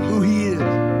reality of who he is.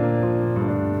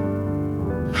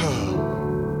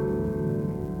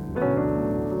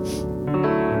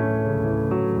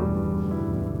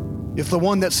 If the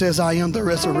one that says, I am the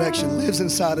resurrection, lives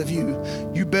inside of you,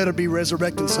 you better be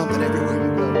resurrecting something everywhere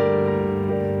you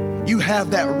go. You have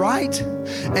that right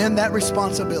and that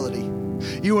responsibility.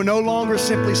 You are no longer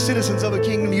simply citizens of the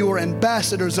kingdom, you are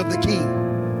ambassadors of the King.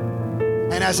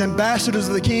 And as ambassadors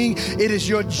of the King, it is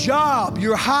your job,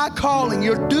 your high calling,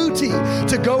 your duty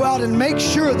to go out and make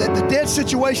sure that the dead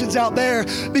situations out there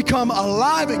become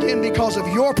alive again because of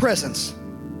your presence.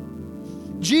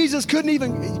 Jesus couldn't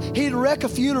even, he'd wreck a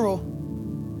funeral.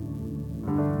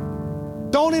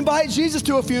 Don't invite Jesus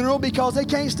to a funeral because they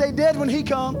can't stay dead when he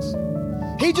comes.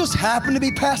 He just happened to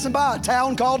be passing by a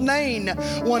town called Nain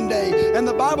one day. And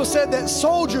the Bible said that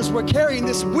soldiers were carrying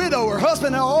this widow. Her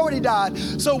husband had already died.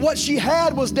 So what she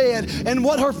had was dead. And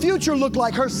what her future looked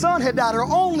like, her son had died, her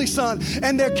only son.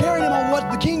 And they're carrying him on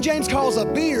what the King James calls a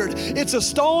bier. It's a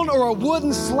stone or a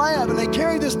wooden slab. And they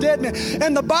carry this dead man.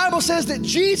 And the Bible says that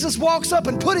Jesus walks up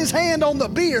and put his hand on the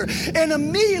bier. And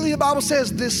immediately the Bible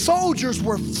says the soldiers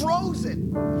were frozen.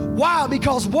 Why?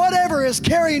 Because whatever is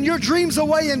carrying your dreams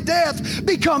away in death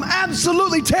become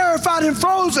absolutely terrified and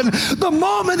frozen the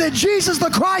moment that Jesus the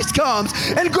Christ comes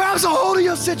and grabs a hold of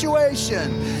your situation.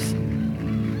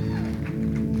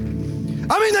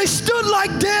 I mean, they stood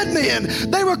like dead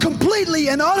men. They were completely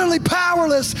and utterly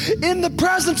powerless in the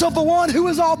presence of the one who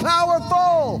is all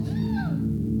powerful.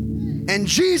 And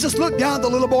Jesus looked down at the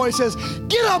little boy and says,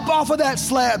 get up off of that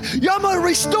slab. I'm going to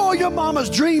restore your mama's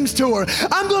dreams to her.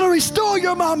 I'm going to restore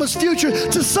your mama's future.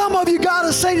 To some of you, God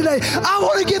is saying today, I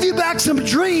want to give you back some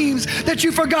dreams that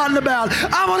you've forgotten about.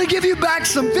 I want to give you back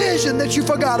some vision that you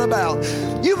forgot about.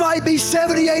 You might be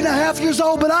 78 and a half years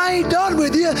old, but I ain't done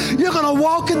with you. You're going to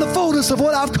walk in the fullness of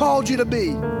what I've called you to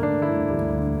be.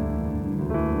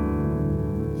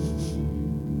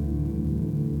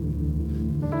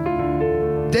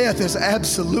 Death is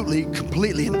absolutely,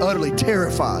 completely, and utterly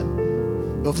terrified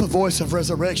of the voice of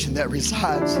resurrection that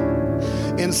resides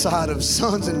inside of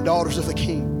sons and daughters of the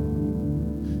King.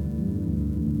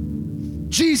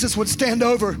 Jesus would stand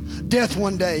over death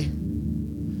one day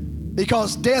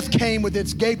because death came with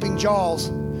its gaping jaws.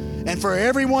 And for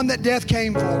everyone that death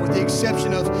came for, with the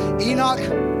exception of Enoch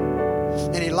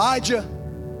and Elijah,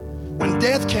 when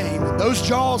death came, those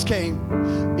jaws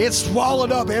came, it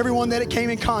swallowed up everyone that it came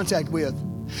in contact with.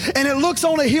 And it looks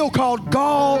on a hill called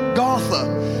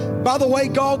Golgotha. By the way,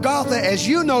 Golgotha, as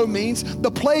you know, means the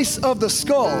place of the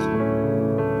skull.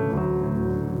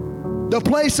 The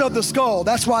place of the skull.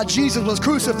 That's why Jesus was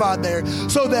crucified there.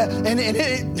 So that,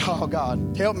 oh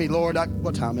God, help me, Lord.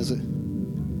 What time is it?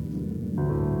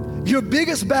 Your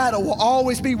biggest battle will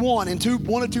always be won in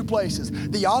one of two places: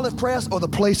 the olive press or the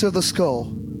place of the skull.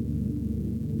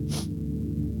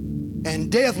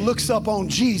 And death looks up on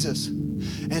Jesus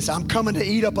and says, I'm coming to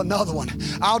eat up another one.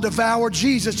 I'll devour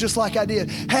Jesus just like I did.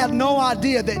 Had no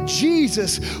idea that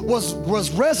Jesus was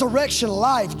resurrection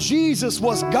life. Jesus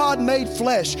was God made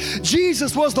flesh.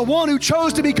 Jesus was the one who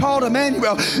chose to be called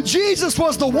Emmanuel. Jesus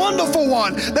was the wonderful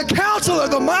one, the counselor,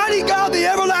 the mighty God, the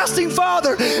everlasting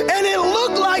Father. And it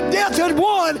looked like death had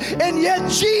won, and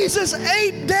yet Jesus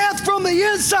ate death from the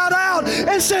inside out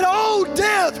and said, oh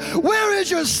death, where is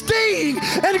your sting?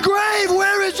 And grave,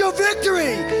 where is your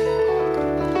victory?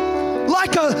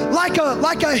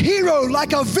 Like a hero,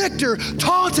 like a victor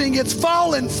taunting its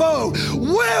fallen foe.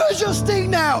 Where is your sting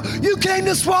now? You came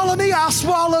to swallow me, I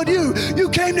swallowed you. You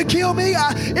came to kill me,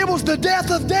 it was the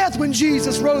death of death when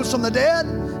Jesus rose from the dead.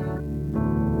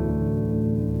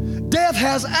 Death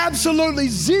has absolutely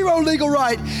zero legal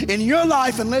right in your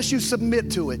life unless you submit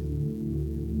to it.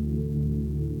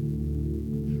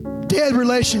 Dead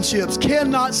relationships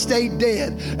cannot stay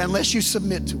dead unless you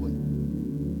submit to it.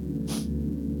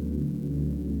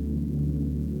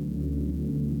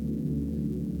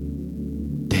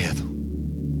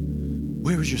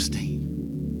 Where was your sting?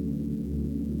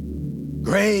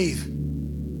 Grave.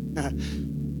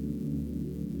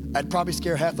 I'd probably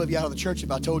scare half of you out of the church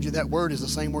if I told you that word is the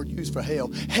same word used for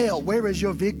hell. Hell, where is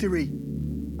your victory?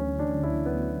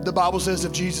 The Bible says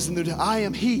of Jesus in the New Testament, I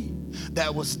am he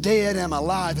that was dead and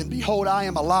alive, and behold, I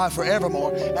am alive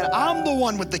forevermore. And I'm the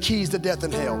one with the keys to death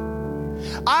and hell.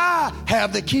 I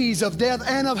have the keys of death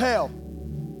and of hell.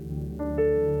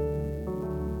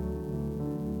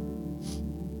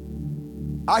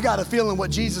 I got a feeling what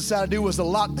Jesus had to do was to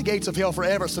lock the gates of hell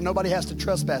forever so nobody has to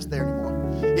trespass there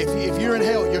anymore. If you're in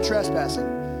hell, you're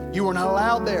trespassing. You are not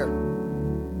allowed there.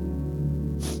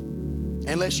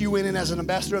 Unless you went in as an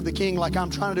ambassador of the King like I'm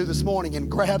trying to do this morning and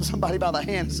grab somebody by the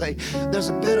hand and say, there's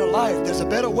a better life, there's a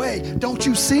better way. Don't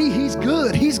you see? He's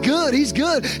good, he's good, he's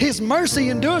good. His mercy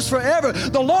endures forever.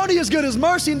 The Lord is good, his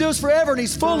mercy endures forever, and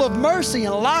he's full of mercy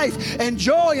and life and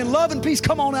joy and love and peace.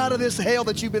 Come on out of this hell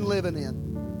that you've been living in.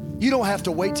 You don't have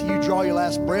to wait till you draw your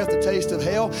last breath to taste of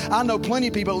hell. I know plenty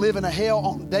of people live in a hell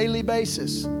on a daily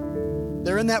basis.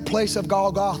 They're in that place of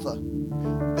Golgotha,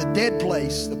 the dead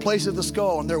place, the place of the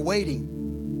skull, and they're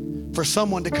waiting for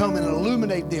someone to come and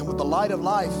illuminate them with the light of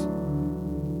life,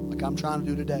 like I'm trying to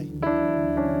do today.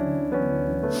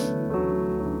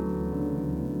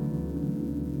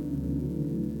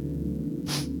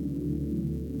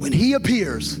 When he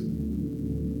appears,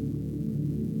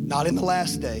 not in the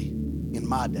last day, in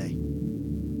my day.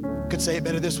 Could say it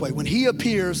better this way: when he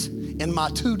appears in my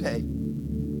today,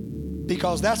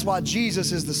 because that's why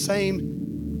Jesus is the same.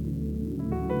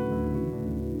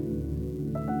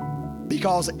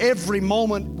 Because every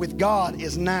moment with God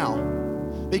is now,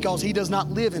 because he does not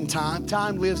live in time.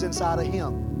 Time lives inside of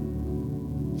him.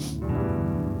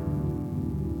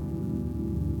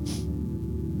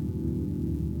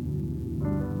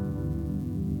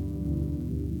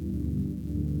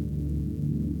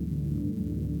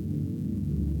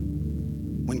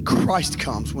 When Christ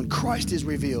comes, when Christ is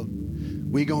revealed,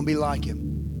 we're going to be like him.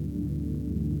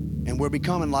 And we're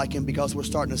becoming like him because we're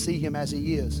starting to see him as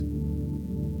he is.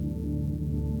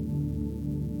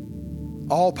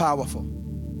 All powerful,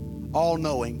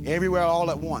 all-knowing, everywhere all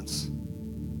at once,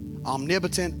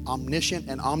 omnipotent, omniscient,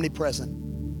 and omnipresent.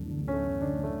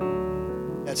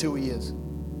 That's who he is.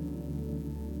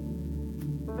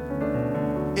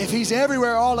 If he's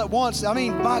everywhere all at once, I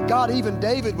mean, my God, even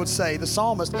David would say, the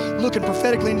psalmist, looking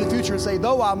prophetically into the future and say,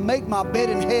 though I make my bed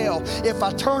in hell, if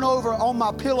I turn over on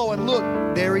my pillow and look,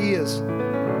 there he is.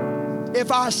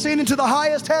 If I ascend into the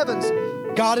highest heavens,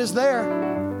 God is there.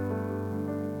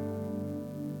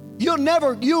 You'll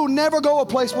never go a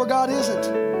place where God isn't.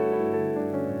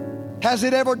 Has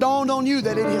it ever dawned on you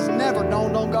that it has never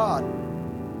dawned on God?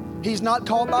 He's not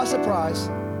caught by surprise.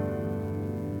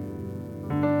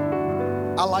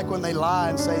 I like when they lie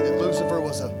and say that Lucifer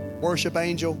was a worship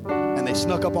angel and they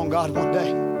snuck up on God one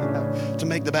day to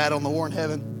make the battle in the war in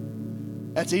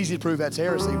heaven. That's easy to prove that's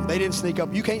heresy. They didn't sneak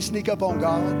up. You can't sneak up on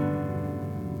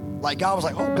God. Like God was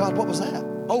like, oh God, what was that?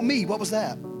 Oh me, what was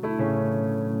that?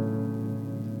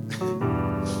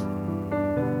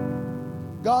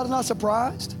 God is not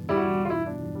surprised.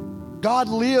 God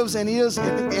lives and is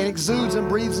and exudes and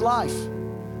breathes life.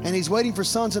 And he's waiting for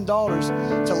sons and daughters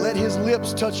to let his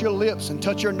lips touch your lips and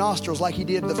touch your nostrils like he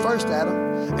did the first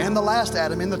Adam and the last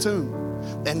Adam in the tomb.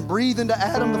 And breathe into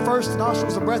Adam the first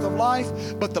nostrils the breath of life,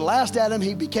 but the last Adam,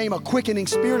 he became a quickening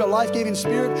spirit, a life-giving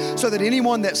spirit, so that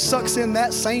anyone that sucks in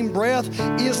that same breath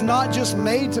is not just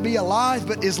made to be alive,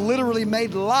 but is literally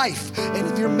made life. And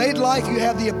if you're made life, you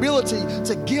have the ability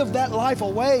to give that life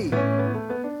away.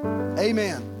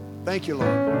 Amen. Thank you,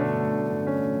 Lord.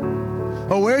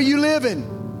 Oh, where are you living?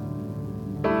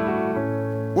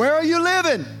 Where are you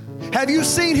living? Have you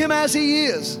seen him as he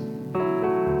is?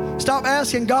 Stop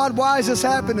asking God, why has this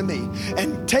happened to me?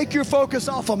 And take your focus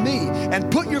off of me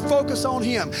and put your focus on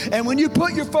him. And when you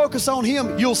put your focus on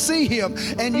him, you'll see him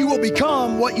and you will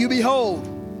become what you behold.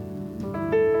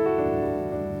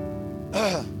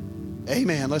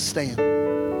 Amen. Let's stand.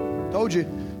 Told you,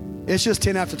 it's just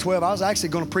 10 after 12. I was actually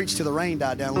going to preach till the rain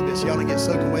died down a little bit so y'all didn't get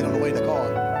soaked and wait on the way to the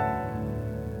car.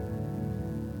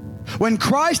 When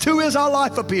Christ, who is our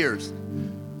life, appears,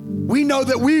 we know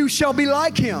that we shall be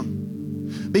like him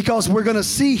because we're going to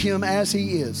see him as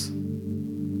he is.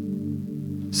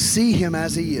 See him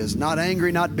as he is. Not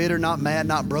angry, not bitter, not mad,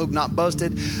 not broke, not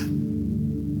busted.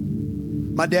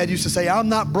 My dad used to say, I'm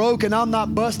not broke and I'm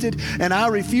not busted and I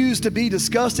refuse to be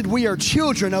disgusted. We are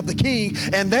children of the King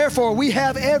and therefore we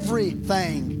have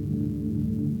everything.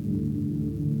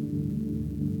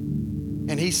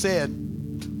 And he said,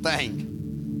 thing.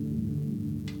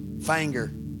 Fanger,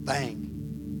 thing.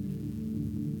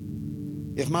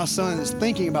 If my son is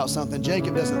thinking about something,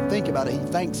 Jacob doesn't think about it, he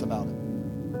thinks about it.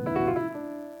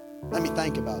 Let me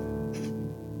think about it.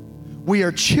 We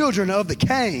are children of the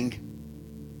King,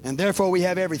 and therefore we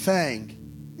have everything.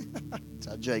 That's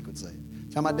how Jake would say it.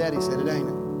 That's how my daddy said it, ain't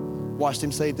it? Watched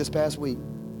him say it this past week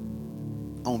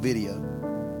on video.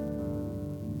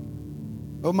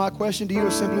 Well, my question to you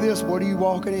is simply this. What are you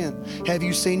walking in? Have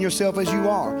you seen yourself as you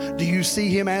are? Do you see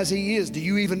him as he is? Do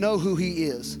you even know who he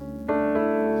is?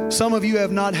 Some of you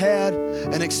have not had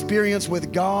an experience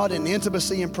with God and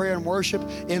intimacy and prayer and worship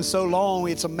in so long.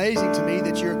 It's amazing to me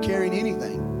that you're carrying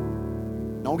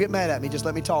anything. Don't get mad at me. Just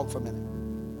let me talk for a minute.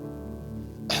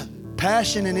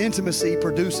 Passion and intimacy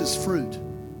produces fruit.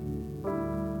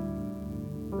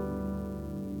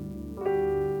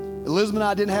 Elizabeth and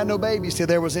I didn't have no babies till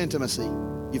there was intimacy.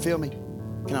 You feel me?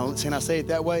 Can I say it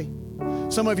that way?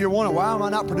 Some of you are wondering, why am I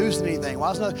not producing anything?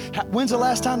 When's the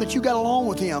last time that you got along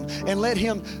with him and let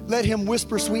him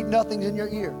whisper sweet nothings in your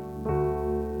ear?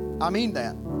 I mean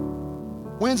that.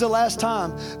 When's the last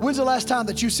time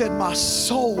that you said, my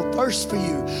soul thirsts for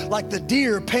you like the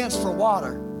deer pants for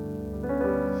water?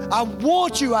 I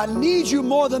want you, I need you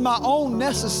more than my own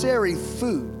necessary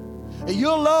food. And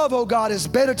your love, oh God, is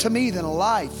better to me than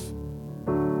life.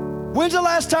 When's the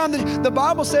last time that the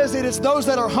Bible says that it's those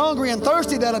that are hungry and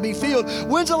thirsty that'll be filled?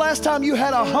 When's the last time you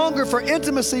had a hunger for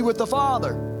intimacy with the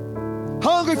Father?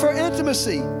 Hungry for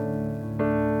intimacy.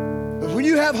 When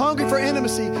you have hunger for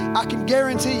intimacy, I can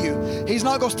guarantee you, he's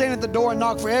not going to stand at the door and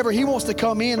knock forever. He wants to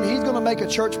come in and he's going to make a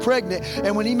church pregnant.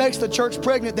 And when he makes the church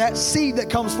pregnant, that seed that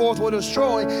comes forth will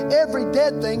destroy every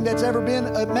dead thing that's ever been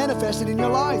manifested in your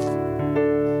life.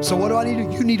 So what do I need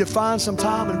to do? You need to find some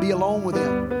time and be alone with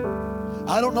him.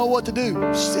 I don't know what to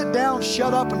do. Sit down,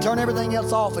 shut up, and turn everything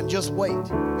else off and just wait.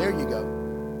 There you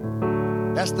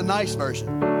go. That's the nice version.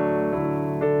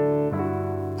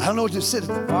 I don't know what to say.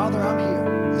 Father, I'm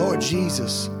here. Lord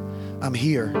Jesus, I'm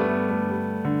here.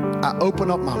 I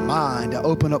open up my mind. I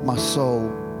open up my soul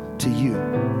to you.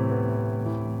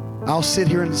 I'll sit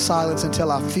here in silence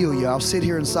until I feel you. I'll sit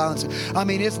here in silence. I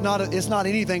mean, it's not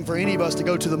anything for any of us to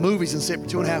go to the movies and sit for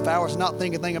 2.5 hours and not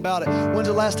think a thing about it. When's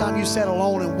the last time you sat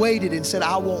alone and waited and said,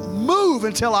 I won't move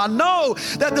until I know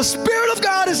that the Spirit of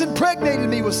God has impregnated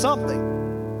me with something?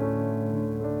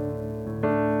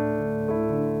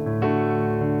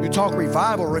 You talk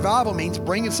revival. Revival means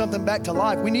bringing something back to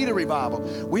life. We need a revival.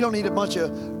 We don't need a bunch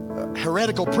of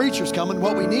heretical preachers coming.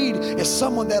 What we need is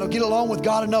someone that'll get along with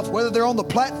God enough, whether they're on the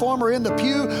platform or in the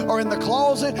pew or in the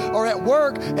closet or at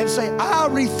work, and say, I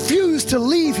refuse to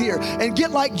leave here, and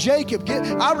get like Jacob.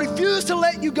 I refuse to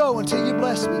let you go until you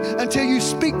bless me, until you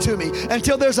speak to me,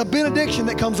 until there's a benediction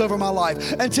that comes over my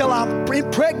life, until I'm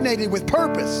impregnated with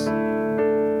purpose.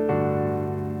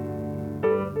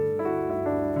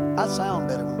 I sound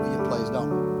better when William plays,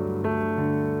 don't I?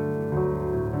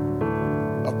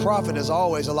 A prophet is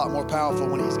always a lot more powerful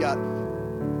when he's got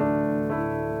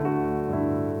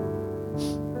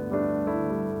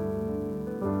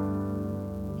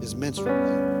his minstrel.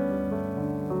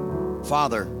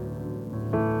 Father,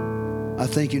 I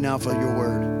thank you now for your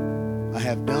word. I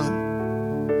have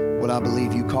done what I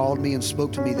believe you called me and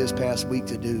spoke to me this past week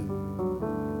to do.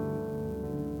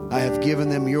 I have given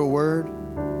them your word,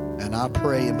 and I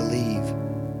pray and believe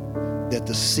that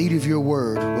the seed of your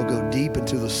word will go deep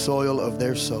into the soil of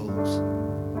their souls.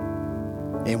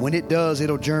 And when it does,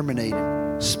 it'll germinate,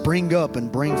 spring up, and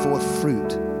bring forth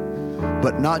fruit.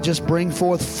 But not just bring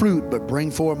forth fruit, but bring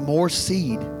forth more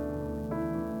seed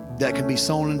that can be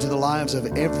sown into the lives of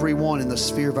everyone in the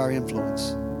sphere of our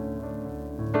influence.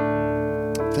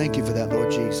 Thank you for that,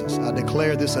 Lord Jesus. I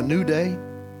declare this a new day.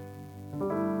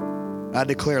 I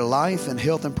declare life and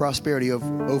health and prosperity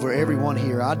over everyone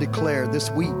here. I declare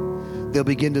this week they'll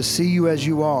begin to see you as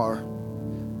you are.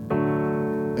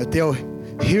 That they'll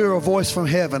hear a voice from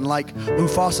heaven like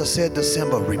Mufasa said to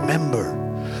Simba, remember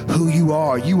who you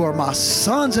are. You are my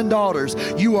sons and daughters.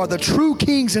 You are the true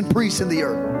kings and priests in the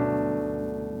earth.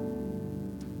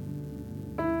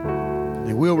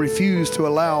 And we'll refuse to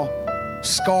allow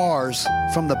scars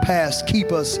from the past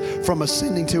keep us from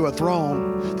ascending to a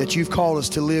throne that you've called us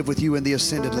to live with you in the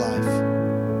ascended life.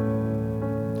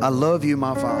 I love you,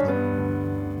 my Father.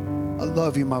 I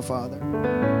love you, my Father.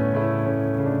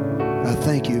 I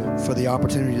thank you for the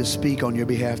opportunity to speak on your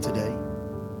behalf today.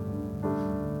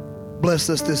 Bless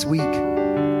us this week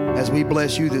as we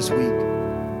bless you this week.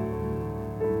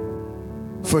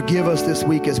 Forgive us this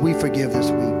week as we forgive this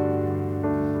week.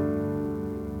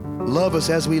 Love us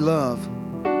as we love.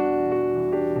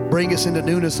 Bring us into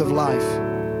newness of life.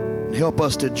 And help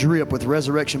us to drip with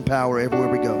resurrection power everywhere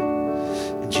we go.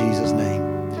 In Jesus' name.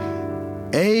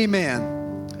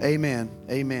 Amen. Amen.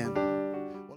 Amen.